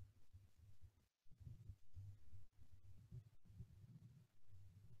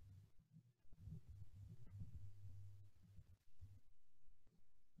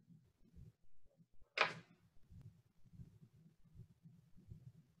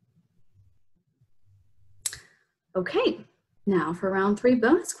 Okay, now for round 3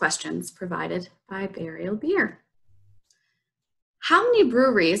 bonus questions provided by Burial Beer. How many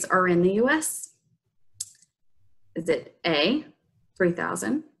breweries are in the US? Is it A,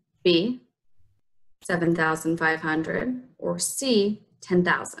 3,000, B, 7,500, or C,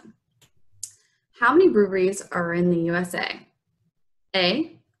 10,000? How many breweries are in the USA?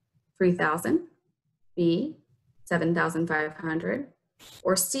 A, 3,000, B, 7,500,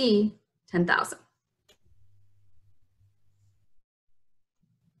 or C, 10,000?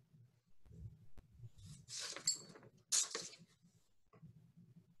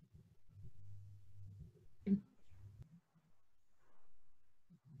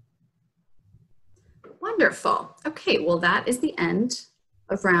 Wonderful. Okay, well, that is the end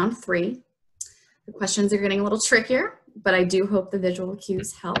of round 3. The questions are getting a little trickier, but I do hope the visual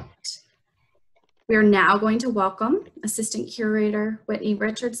cues helped. We are now going to welcome Assistant Curator Whitney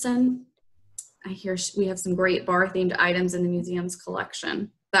Richardson. I hear we have some great bar-themed items in the museum's collection. Is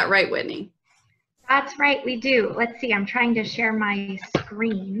that right, Whitney? That's right, we do. Let's see, I'm trying to share my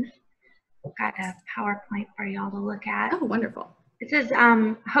screen. Got a PowerPoint for y'all to look at. Oh, wonderful. It says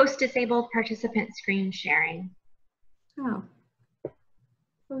host disabled participant screen sharing. Oh.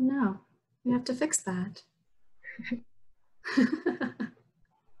 Oh no, we have to fix that. Let's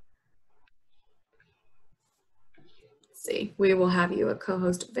see, we will have you a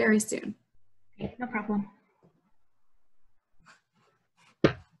co-host very soon. Okay, no problem.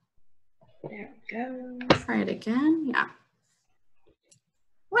 There we go. Try it again, yeah.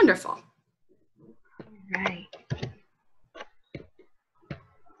 Wonderful. Right.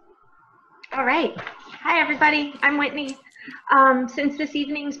 All right. Hi, everybody. I'm Whitney. Since this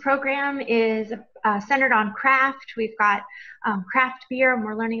evening's program is centered on craft, we've got craft beer, and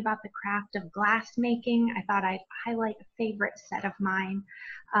we're learning about the craft of glass making. I thought I'd highlight a favorite set of mine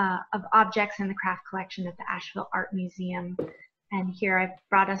of objects in the craft collection at the Asheville Art Museum. And here I've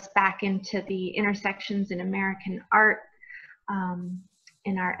brought us back into the intersections in American art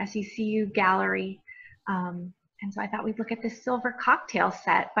in our SECU gallery. And so I thought we'd look at this silver cocktail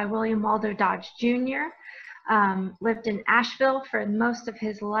set by William Waldo Dodge Jr. Lived in Asheville for most of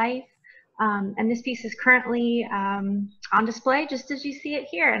his life. And this piece is currently on display just as you see it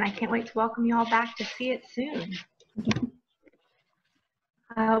here. And I can't wait to welcome you all back to see it soon.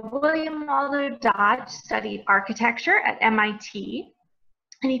 William Waldo Dodge studied architecture at MIT.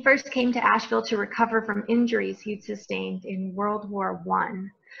 And he first came to Asheville to recover from injuries he'd sustained in World War I.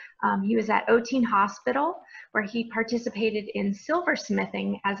 He was at Otine Hospital, where he participated in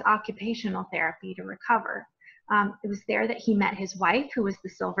silversmithing as occupational therapy to recover. It was there that he met his wife, who was the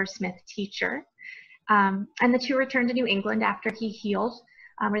silversmith teacher. And the two returned to New England after he healed,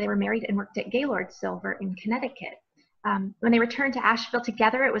 where they were married and worked at Gaylord Silver in Connecticut. When they returned to Asheville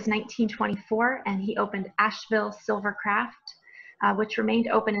together, it was 1924, and he opened Asheville Silvercraft. which remained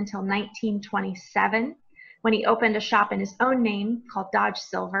open until 1927, when he opened a shop in his own name called Dodge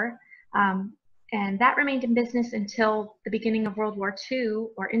Silver. And that remained in business until the beginning of World War II,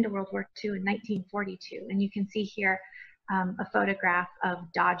 or into World War II in 1942. And you can see here a photograph of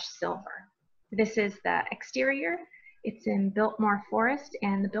Dodge Silver. This is the exterior. It's in Biltmore Forest,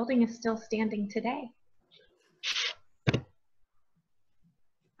 and the building is still standing today.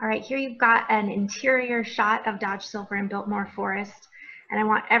 All right, here you've got an interior shot of Dodge Silver in Biltmore Forest. And I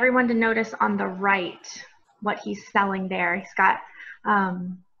want everyone to notice on the right what he's selling there. He's got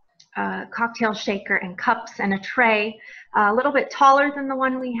a cocktail shaker and cups and a tray, a little bit taller than the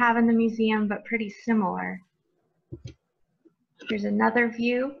one we have in the museum, but pretty similar. Here's another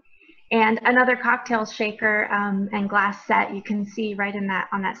view, and another cocktail shaker and glass set you can see right in that,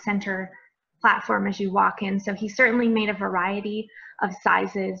 on that center platform as you walk in. So he certainly made a variety of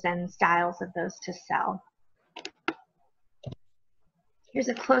sizes and styles of those to sell. Here's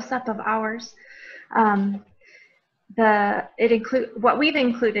a close-up of ours. What we've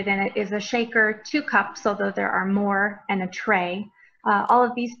included in it is a shaker, 2 cups, although there are more, and a tray. All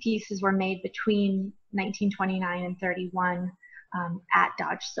of these pieces were made between 1929 and 31 at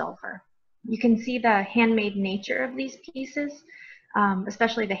Dodge Silver. You can see the handmade nature of these pieces,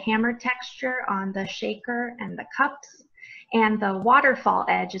 especially the hammered texture on the shaker and the cups, and the waterfall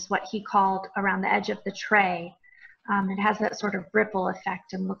edge is what he called around the edge of the tray. It has that sort of ripple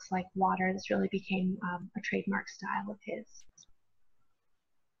effect and looks like water. This really became a trademark style of his.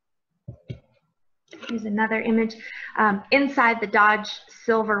 Here's another image. Inside the Dodge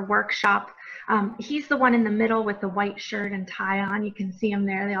Silver workshop, he's the one in the middle with the white shirt and tie on. You can see them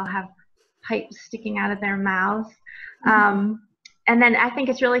there. They all have pipes sticking out of their mouths. And then I think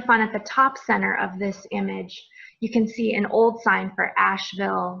it's really fun at the top center of this image, you can see an old sign for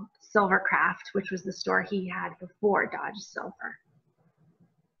Asheville Silvercraft, which was the store he had before Dodge Silver.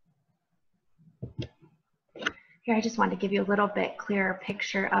 Here, I just wanted to give you a little bit clearer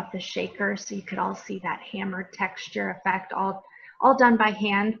picture of the shaker so you could all see that hammered texture effect, all done by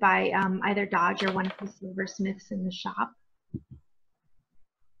hand by either Dodge or one of the silversmiths in the shop.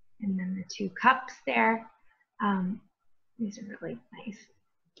 And then the 2 cups there. These are really nice.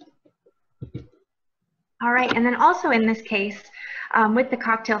 All right, and then also in this case, with the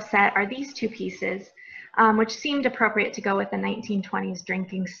cocktail set are these 2 pieces, which seemed appropriate to go with the 1920s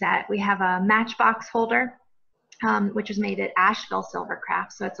drinking set. We have a matchbox holder, which was made at Asheville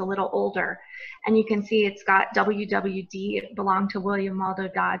Silvercraft, so it's a little older. And you can see it's got WWD, it belonged to William Waldo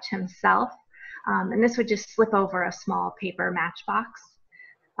Dodge himself. And this would just slip over a small paper matchbox.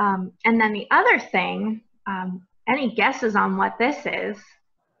 And then the other thing, any guesses on what this is?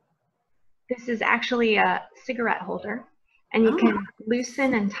 This is actually a cigarette holder, and you can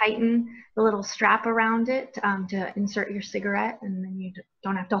loosen and tighten the little strap around it to insert your cigarette, and then you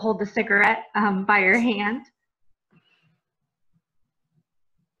don't have to hold the cigarette by your hand.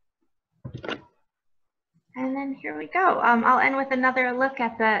 And then here we go. I'll end with another look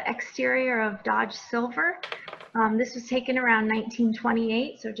at the exterior of Dodge Silver. This was taken around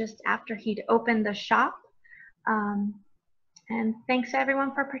 1928, so just after he'd opened the shop. And thanks to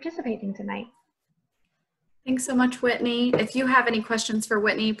everyone for participating tonight. Thanks so much, Whitney. If you have any questions for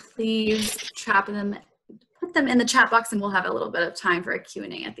Whitney, please put them in the chat box, and we'll have a little bit of time for a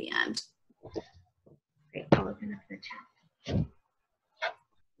Q&A at the end. Great, I'll open up the chat.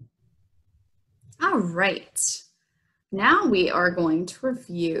 All right. Now we are going to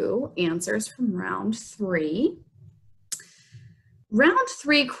review answers from round 3. Round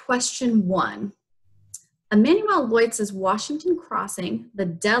 3, question 1. Emanuel Lewitz's Washington Crossing, the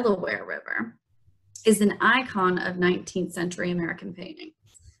Delaware River, is an icon of 19th century American painting.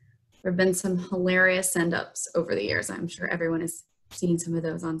 There have been some hilarious send-ups over the years. I'm sure everyone has seen some of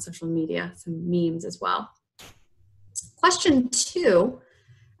those on social media, some memes as well. Question 2,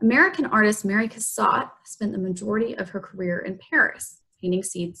 American artist Mary Cassatt spent the majority of her career in Paris, painting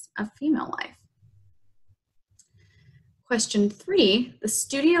scenes of female life. Question 3, the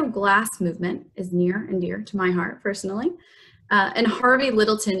studio glass movement is near and dear to my heart personally, and Harvey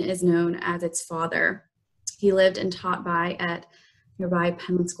Littleton is known as its father. He lived and taught at nearby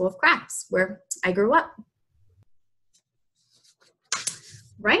Penland School of Crafts, where I grew up.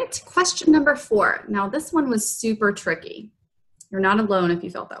 Right, question number 4. Now this one was super tricky. You're not alone if you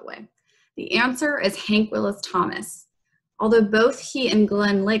felt that way. The answer is Hank Willis Thomas. Although both he and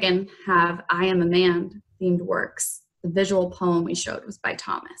Glenn Ligon have I Am a Man themed works, the visual poem we showed was by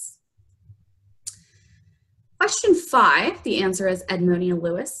Thomas. Question 5, the answer is Edmonia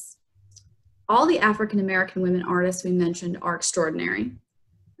Lewis. All the African-American women artists we mentioned are extraordinary,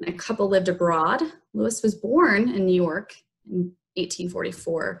 and a couple lived abroad. Lewis was born in New York and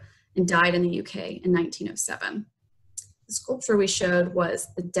 1844 and died in the UK in 1907. The sculpture we showed was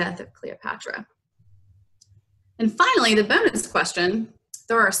The Death of Cleopatra. And finally, the bonus question,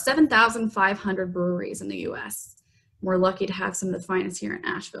 there are 7,500 breweries in the US. We're lucky to have some of the finest here in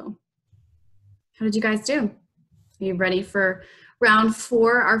Asheville. How did you guys do? Are you ready for round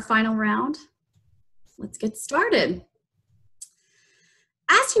 4, our final round? Let's get started.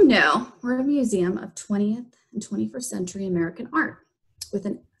 As you know, we're a museum of 20th and 21st century American art with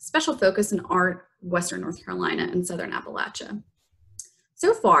a special focus in art of Western North Carolina and Southern Appalachia.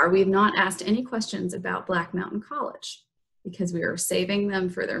 So far, we have not asked any questions about Black Mountain College because we are saving them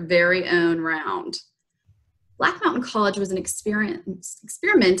for their very own round. Black Mountain College was an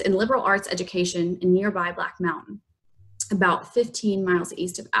experiment in liberal arts education in nearby Black Mountain, about 15 miles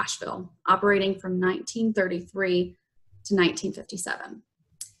east of Asheville, operating from 1933 to 1957.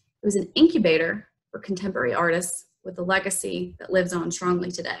 It was an incubator for contemporary artists with a legacy that lives on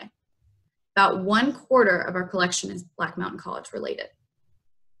strongly today. About 1/4 of our collection is Black Mountain College related.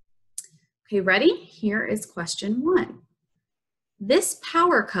 Okay, ready? Here is question 1. This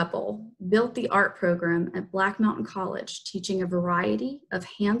power couple built the art program at Black Mountain College, teaching a variety of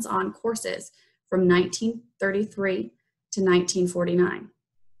hands-on courses from 1933 to 1949.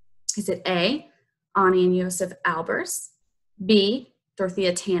 Is it A, Ani and Josef Albers, B,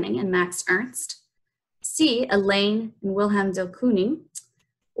 Dorothea Tanning and Max Ernst, C, Elaine and Wilhelm de Kooning,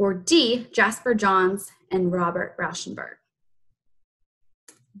 or D, Jasper Johns and Robert Rauschenberg?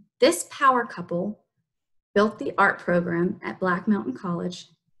 This power couple built the art program at Black Mountain College,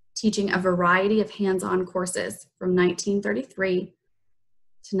 teaching a variety of hands-on courses from 1933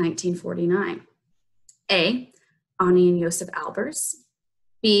 to 1949. A, Ani and Josef Albers,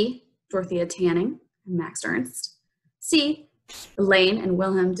 B, Dorothea Tanning and Max Ernst, C, Elaine and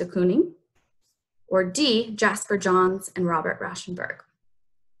Wilhelm de Kooning, or D, Jasper Johns and Robert Rauschenberg?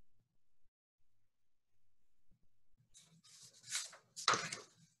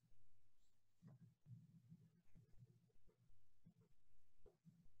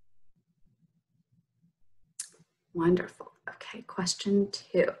 Wonderful. Okay, question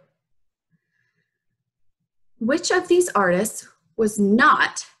 2. Which of these artists was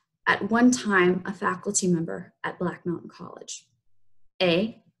not at one time a faculty member at Black Mountain College?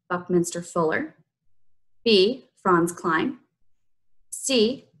 A, Buckminster Fuller, B, Franz Kline,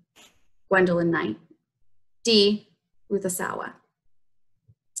 C, Gwendolyn Knight, D, Ruth Asawa?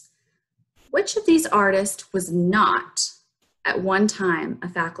 Which of these artists was not at one time a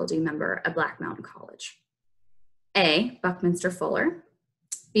faculty member at Black Mountain College? A, Buckminster Fuller,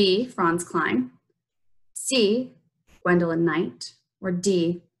 B, Franz Kline, C, Gwendolyn Knight, or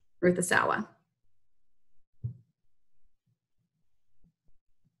D, Ruth Asawa?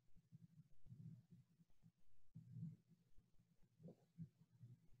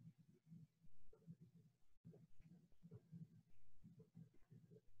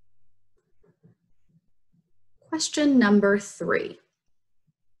 Question number 3.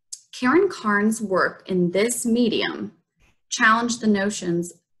 Karen Carnes' work in this medium challenged the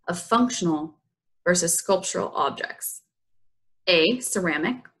notions of functional versus sculptural objects. A,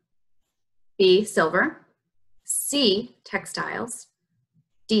 ceramic, B, silver, C, textiles,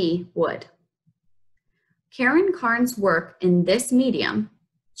 D, wood. Karen Carnes' work in this medium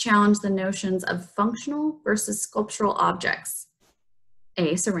challenged the notions of functional versus sculptural objects.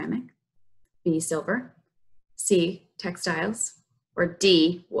 A, ceramic, B, silver, C, textiles, or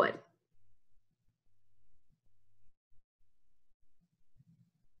D, wood.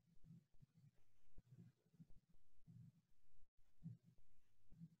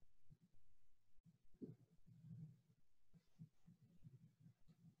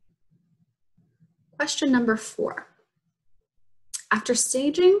 Question number 4. After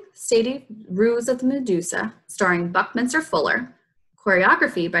staging Sadie Ruse of the Medusa, starring Buckminster Fuller,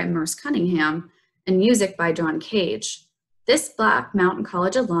 choreography by Merce Cunningham, and music by John Cage, this Black Mountain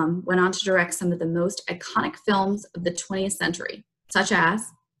College alum went on to direct some of the most iconic films of the 20th century, such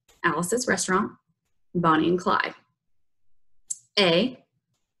as Alice's Restaurant and Bonnie and Clyde. A,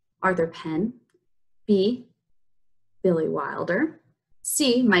 Arthur Penn, B, Billy Wilder,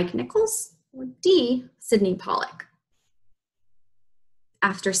 C, Mike Nichols, or D, Sidney Pollack?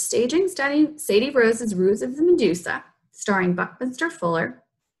 After staging Sadie Rose's Ruse of the Medusa, starring Buckminster Fuller,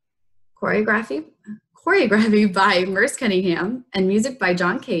 choreography by Merce Cunningham, and music by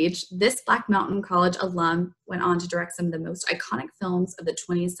John Cage, this Black Mountain College alum went on to direct some of the most iconic films of the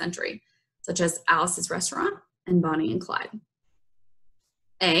 20th century, such as Alice's Restaurant and Bonnie and Clyde.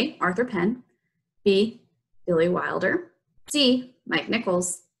 A, Arthur Penn, B, Billy Wilder, C, Mike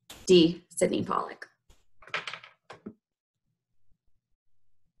Nichols, D, Sidney Pollack.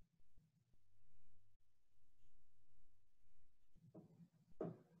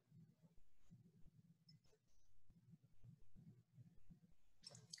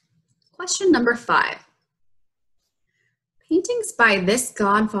 Question number 5. Paintings by this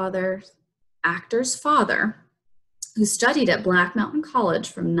Godfather actor's father, who studied at Black Mountain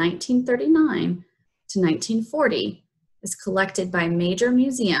College from 1939 to 1940, is collected by major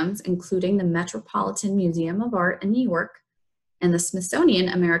museums, including the Metropolitan Museum of Art in New York and the Smithsonian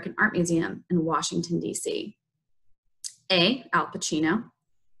American Art Museum in Washington, D.C. A. Al Pacino,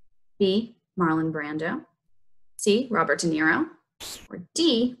 B. Marlon Brando, C. Robert De Niro, or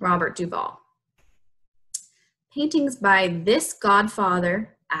D. Robert Duvall. Paintings by this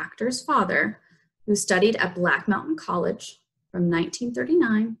Godfather actor's father, who studied at Black Mountain College from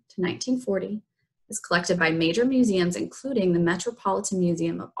 1939 to 1940, is collected by major museums, including the Metropolitan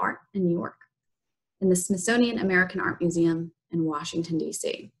Museum of Art in New York and the Smithsonian American Art Museum in Washington,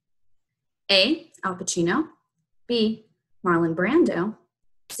 D.C. A. Al Pacino, B. Marlon Brando,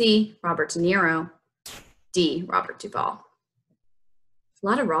 C. Robert De Niro, D. Robert Duvall. A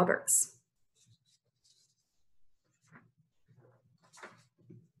lot of Roberts.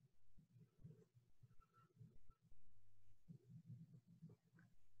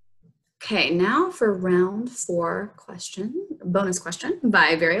 Okay, now for round 4 question, bonus question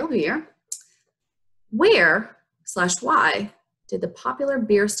by Varial Beer. Where/why did the popular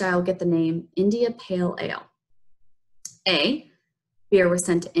beer style get the name India Pale Ale? A. Beer was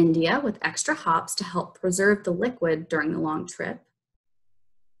sent to India with extra hops to help preserve the liquid during the long trip.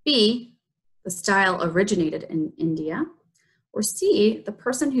 B. The style originated in India. Or C. The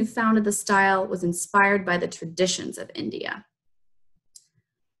person who founded the style was inspired by the traditions of India.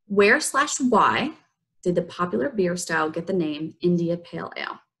 Where/why did the popular beer style get the name India Pale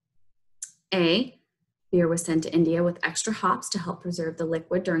Ale? A. Beer was sent to India with extra hops to help preserve the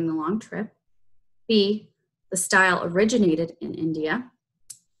liquid during the long trip. B. The style originated in India.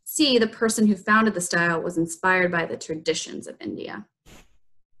 C. The person who founded the style was inspired by the traditions of India.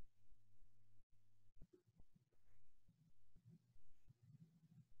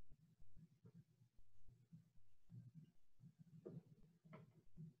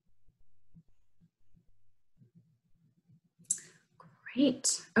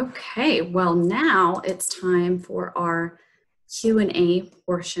 Great. Okay, well now it's time for our Q&A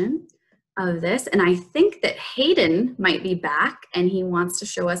portion of this. And I think that Hayden might be back and he wants to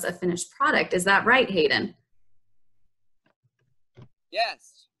show us a finished product. Is that right, Hayden?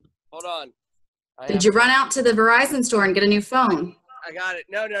 Yes. Hold on. Did you run out to the Verizon store and get a new phone? I got it.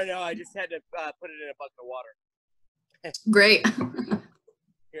 No. I just had to put it in a bucket of water. Great.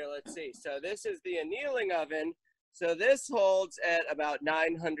 Here, let's see. So this is the annealing oven. So this holds at about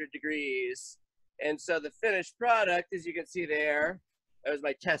 900 degrees. And so the finished product, as you can see there, that was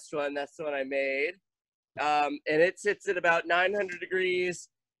my test one. That's the one I made. And it sits at about 900 degrees.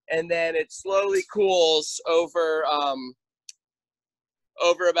 And then it slowly cools over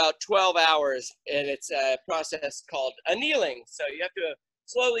about 12 hours. And it's a process called annealing. So you have to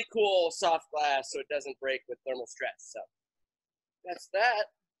slowly cool soft glass so it doesn't break with thermal stress. So that's that.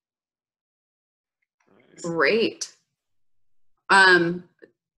 Great.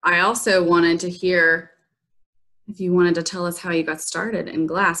 I also wanted to hear if you wanted to tell us how you got started in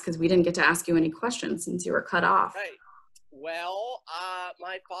glass, because we didn't get to ask you any questions since you were cut off. Right. Well,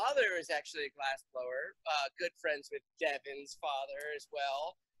 my father is actually a glass blower, good friends with Devin's father as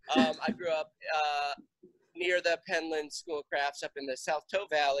well. I grew up near the Penland School of Crafts up in the South Toe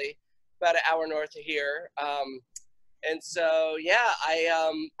Valley, about an hour north of here. And so, yeah,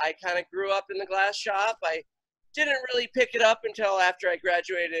 I kind of grew up in the glass shop. I didn't really pick it up until after I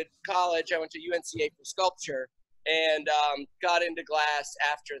graduated college. I went to UNCA for sculpture and got into glass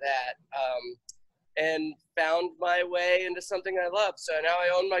after that and found my way into something I love. So now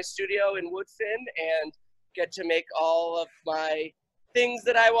I own my studio in Woodfin and get to make all of my things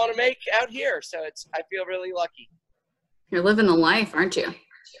that I want to make out here. So I feel really lucky. You're living the life, aren't you?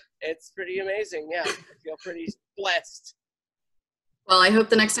 It's pretty amazing. Yeah, I feel pretty blessed. Well, I hope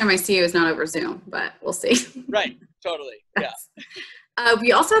the next time I see you is not over Zoom, but we'll see. Right, totally. Yeah.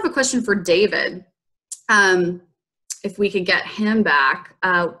 We also have a question for David. If we could get him back.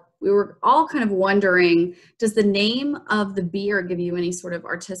 We were all kind of wondering, does the name of the beer give you any sort of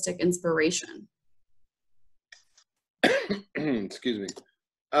artistic inspiration? Excuse me.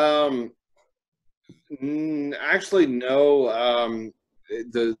 Actually, no.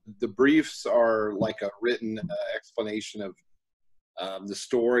 The briefs are like a written explanation of the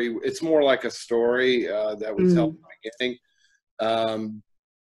story. It's more like a story that we tell in the beginning.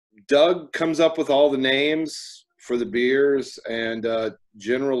 Doug comes up with all the names for the beers, and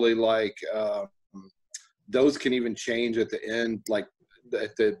generally, like those can even change at the end, like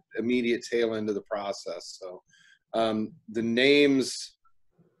at the immediate tail end of the process. So the names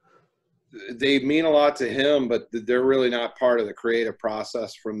they mean a lot to him, but they're really not part of the creative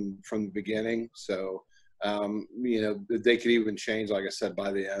process from the beginning. So, you know, they could even change, like I said,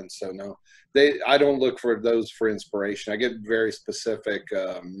 by the end. So no, I don't look for those for inspiration. I get very specific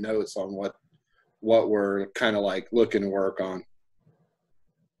notes on what we're kind of like looking to work on.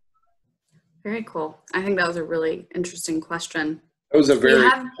 Very cool. I think that was a really interesting question. It was a very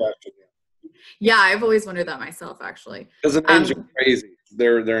good question. Yeah, I've always wondered that myself, actually. Because the names are crazy.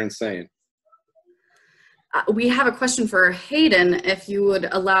 They're insane. We have a question for Hayden. If you would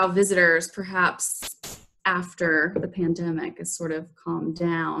allow visitors, perhaps after the pandemic has sort of calmed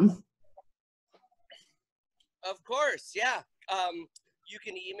down. Of course, yeah. You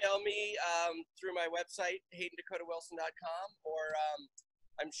can email me through my website, HaydenDakotaWilson.com, or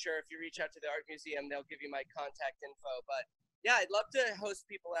I'm sure if you reach out to the Art Museum, they'll give you my contact info. But yeah, I'd love to host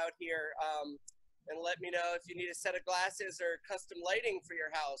people out here, and let me know if you need a set of glasses or custom lighting for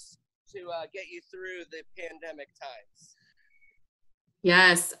your house to get you through the pandemic times.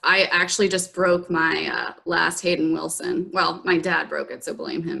 Yes, I actually just broke my last Hayden Wilson. Well, my dad broke it, so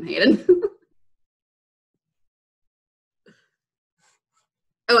blame him, Hayden.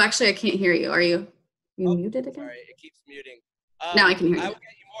 Oh, actually, I can't hear you. Are you muted again? Sorry, it keeps muting. Now I can hear you. I will get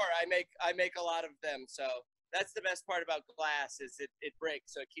you more. I make a lot of them, so that's the best part about glass is it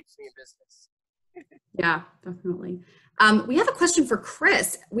breaks, so it keeps me in business. Yeah, definitely. We have a question for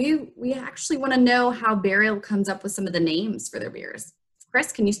Chris. We actually want to know how Burial comes up with some of the names for their beers.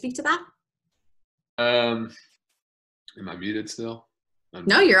 Chris, can you speak to that? Am I muted still?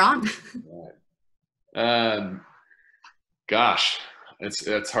 No, you're on. Gosh,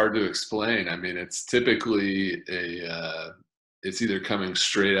 it's hard to explain. I mean, it's typically it's either coming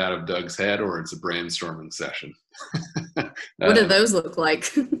straight out of Doug's head or it's a brainstorming session. What do those look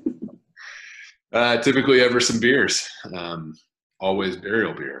like? Typically over some beers, always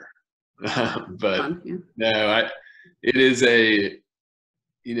Burial beer. But Fun, yeah. no, it is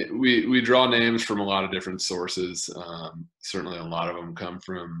we draw names from a lot of different sources. Certainly a lot of them come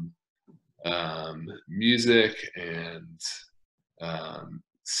from music and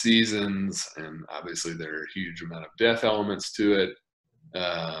seasons, and obviously there are a huge amount of death elements to it.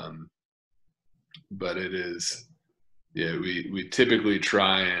 But it is, yeah, we typically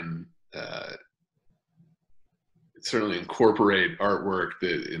try and certainly incorporate artwork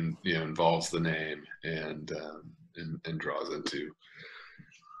that involves the name and draws into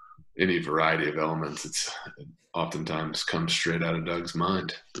any variety of elements. It oftentimes comes straight out of Doug's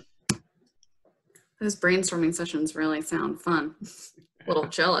mind. Those brainstorming sessions really sound fun. A little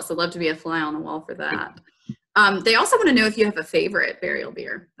jealous. I'd love to be a fly on the wall for that. They also want to know if you have a favorite Burial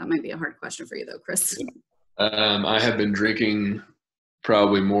beer. That might be a hard question for you though, Chris. I have been drinking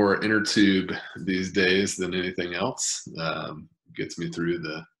probably more Inner Tube these days than anything else. Gets me through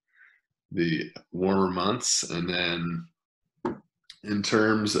the warmer months. And then in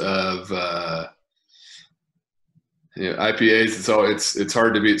terms of IPAs, it's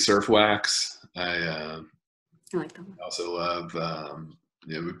hard to beat Surf Wax. I like that one. I also love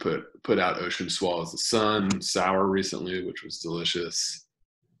we put out Ocean Swallows the Sun sour recently, which was delicious.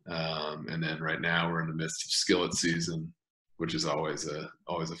 And then right now we're in the midst of skillet season, which is always a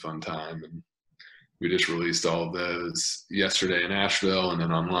fun time. And we just released all of those yesterday in Asheville and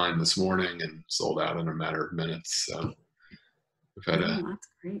then online this morning and sold out in a matter of minutes. So we've had that's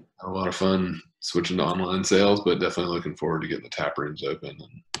great. a lot of fun switching to online sales, but definitely looking forward to getting the tap rooms open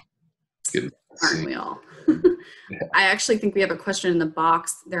and getting. Aren't we all? Yeah. I actually think we have a question in the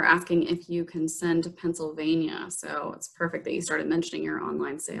box. They're asking if you can send to Pennsylvania. So it's perfect that you started mentioning your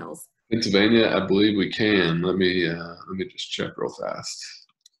online sales. Pennsylvania, I believe we can. Let me just check real fast.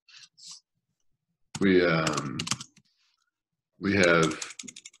 We have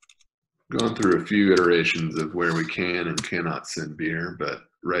gone through a few iterations of where we can and cannot send beer, but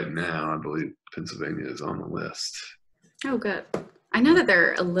right now I believe Pennsylvania is on the list. Oh, good. I know that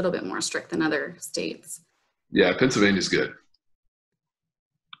they're a little bit more strict than other states. Yeah, Pennsylvania's good.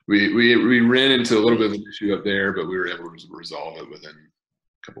 We ran into a little bit of an issue up there, but we were able to resolve it within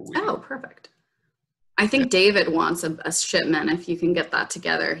a couple weeks. Oh, perfect. I think David wants a shipment if you can get that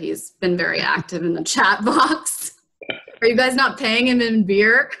together. He's been very active in the chat box. Are you guys not paying him in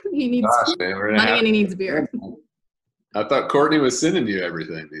beer? He needs money and he needs beer. I thought Courtney was sending you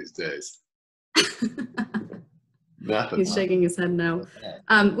everything these days. Nothing. He's shaking his head no.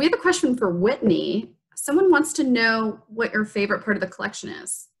 We have a question for Whitney. Someone wants to know what your favorite part of the collection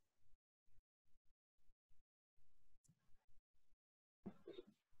is.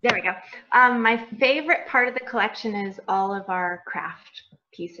 There we go. My favorite part of the collection is all of our craft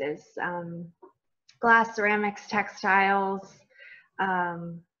pieces. Glass, ceramics, textiles,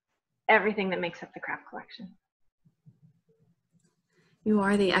 everything that makes up the craft collection. You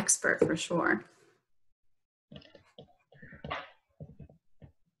are the expert for sure.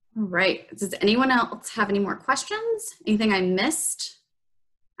 All right, does anyone else have any more questions? Anything I missed?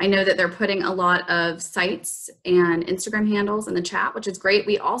 I know that they're putting a lot of sites and Instagram handles in the chat, which is great.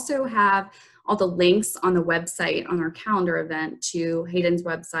 We also have all the links on the website on our calendar event to Hayden's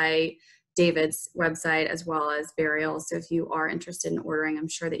website, David's website, as well as Burial. So if you are interested in ordering, I'm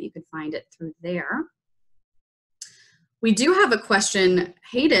sure that you could find it through there. We do have a question.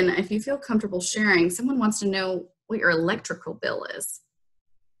 Hayden, if you feel comfortable sharing, someone wants to know what your electrical bill is.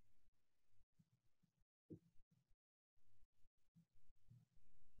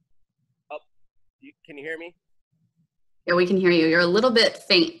 Can you hear me? Yeah, we can hear you. You're a little bit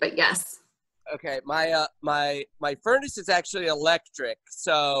faint, but yes. Okay, my furnace is actually electric,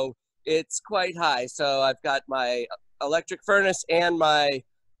 so it's quite high. So I've got my electric furnace and my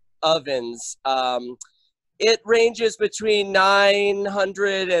ovens. It ranges between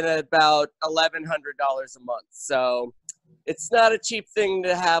 $900 and about $1,100 a month. So it's not a cheap thing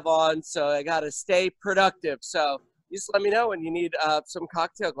to have on. So I got to stay productive. So just let me know when you need some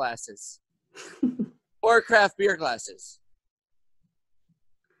cocktail glasses or craft beer glasses.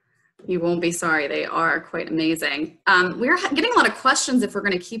 You won't be sorry. They are quite amazing. We're getting a lot of questions if we're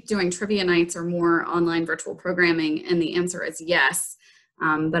going to keep doing trivia nights or more online virtual programming, and the answer is yes.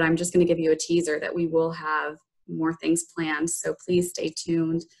 But I'm just going to give you a teaser that we will have more things planned. So please stay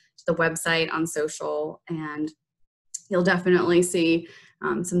tuned to the website, on social, and you'll definitely see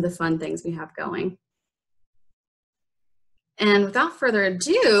some of the fun things we have going. And without further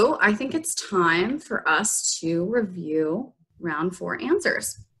ado, I think it's time for us to review round 4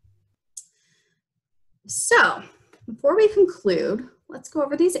 answers. So before we conclude, let's go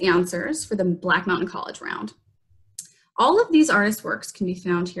over these answers for the Black Mountain College round. All of these artists' works can be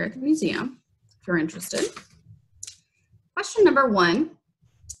found here at the museum if you're interested. Question number 1,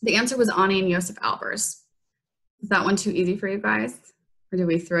 the answer was Ani and Josef Albers. Is that one too easy for you guys? Or did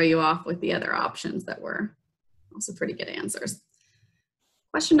we throw you off with the other options that were also pretty good answers?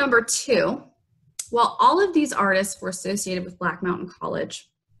 Question number 2, while all of these artists were associated with Black Mountain College,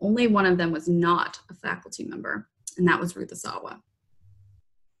 only one of them was not a faculty member, and that was Ruth Asawa.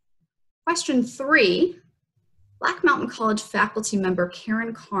 Question 3, Black Mountain College faculty member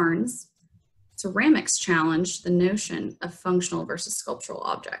Karen Carnes' ceramics challenged the notion of functional versus sculptural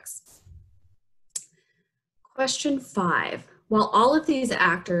objects. Question 5, while all of these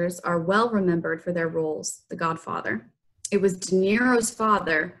actors are well remembered for their roles, The Godfather, it was De Niro's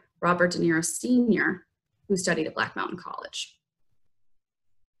father, Robert De Niro Sr., who studied at Black Mountain College.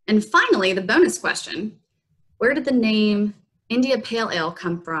 And finally, the bonus question, where did the name India Pale Ale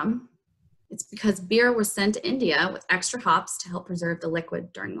come from? It's because beer was sent to India with extra hops to help preserve the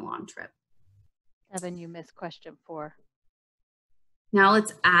liquid during the long trip. Kevin, you missed question 4. Now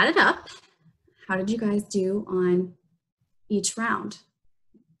let's add it up. How did you guys do on each round?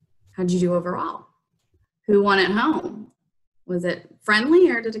 How did you do overall? Who won at home? Was it friendly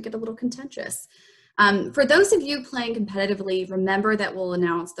or did it get a little contentious? For those of you playing competitively, remember that we'll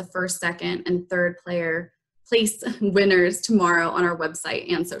announce the first, second, and third place winners tomorrow on our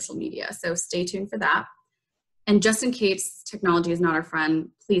website and social media. So stay tuned for that. And just in case technology is not our friend,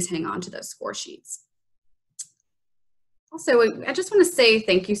 please hang on to those score sheets. Also, I just want to say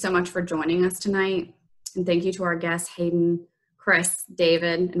thank you so much for joining us tonight. And thank you to our guests, Hayden, Chris,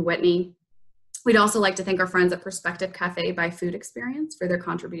 David, and Whitney. We'd also like to thank our friends at Perspective Cafe by Food Experience for their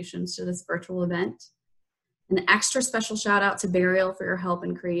contributions to this virtual event. An extra special shout out to Burial for your help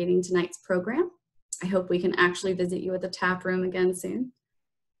in creating tonight's program. I hope we can actually visit you at the tap room again soon.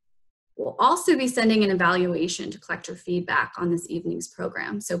 We'll also be sending an evaluation to collect your feedback on this evening's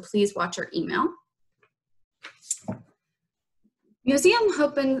program, so please watch your email. Museum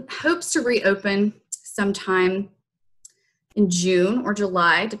hopes to reopen sometime in June or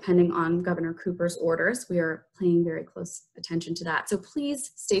July, depending on Governor Cooper's orders. We are paying very close attention to that. So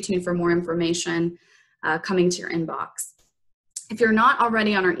please stay tuned for more information coming to your inbox. If you're not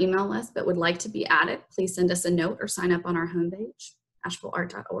already on our email list but would like to be added, please send us a note or sign up on our homepage,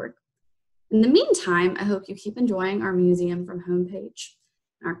 ashevilleart.org. In the meantime, I hope you keep enjoying our Museum from homepage,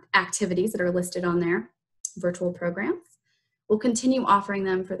 our activities that are listed on there, virtual programs. We'll continue offering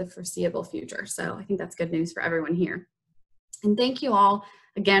them for the foreseeable future. So I think that's good news for everyone here. And thank you all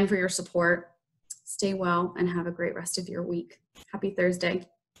again for your support. Stay well and have a great rest of your week. Happy Thursday.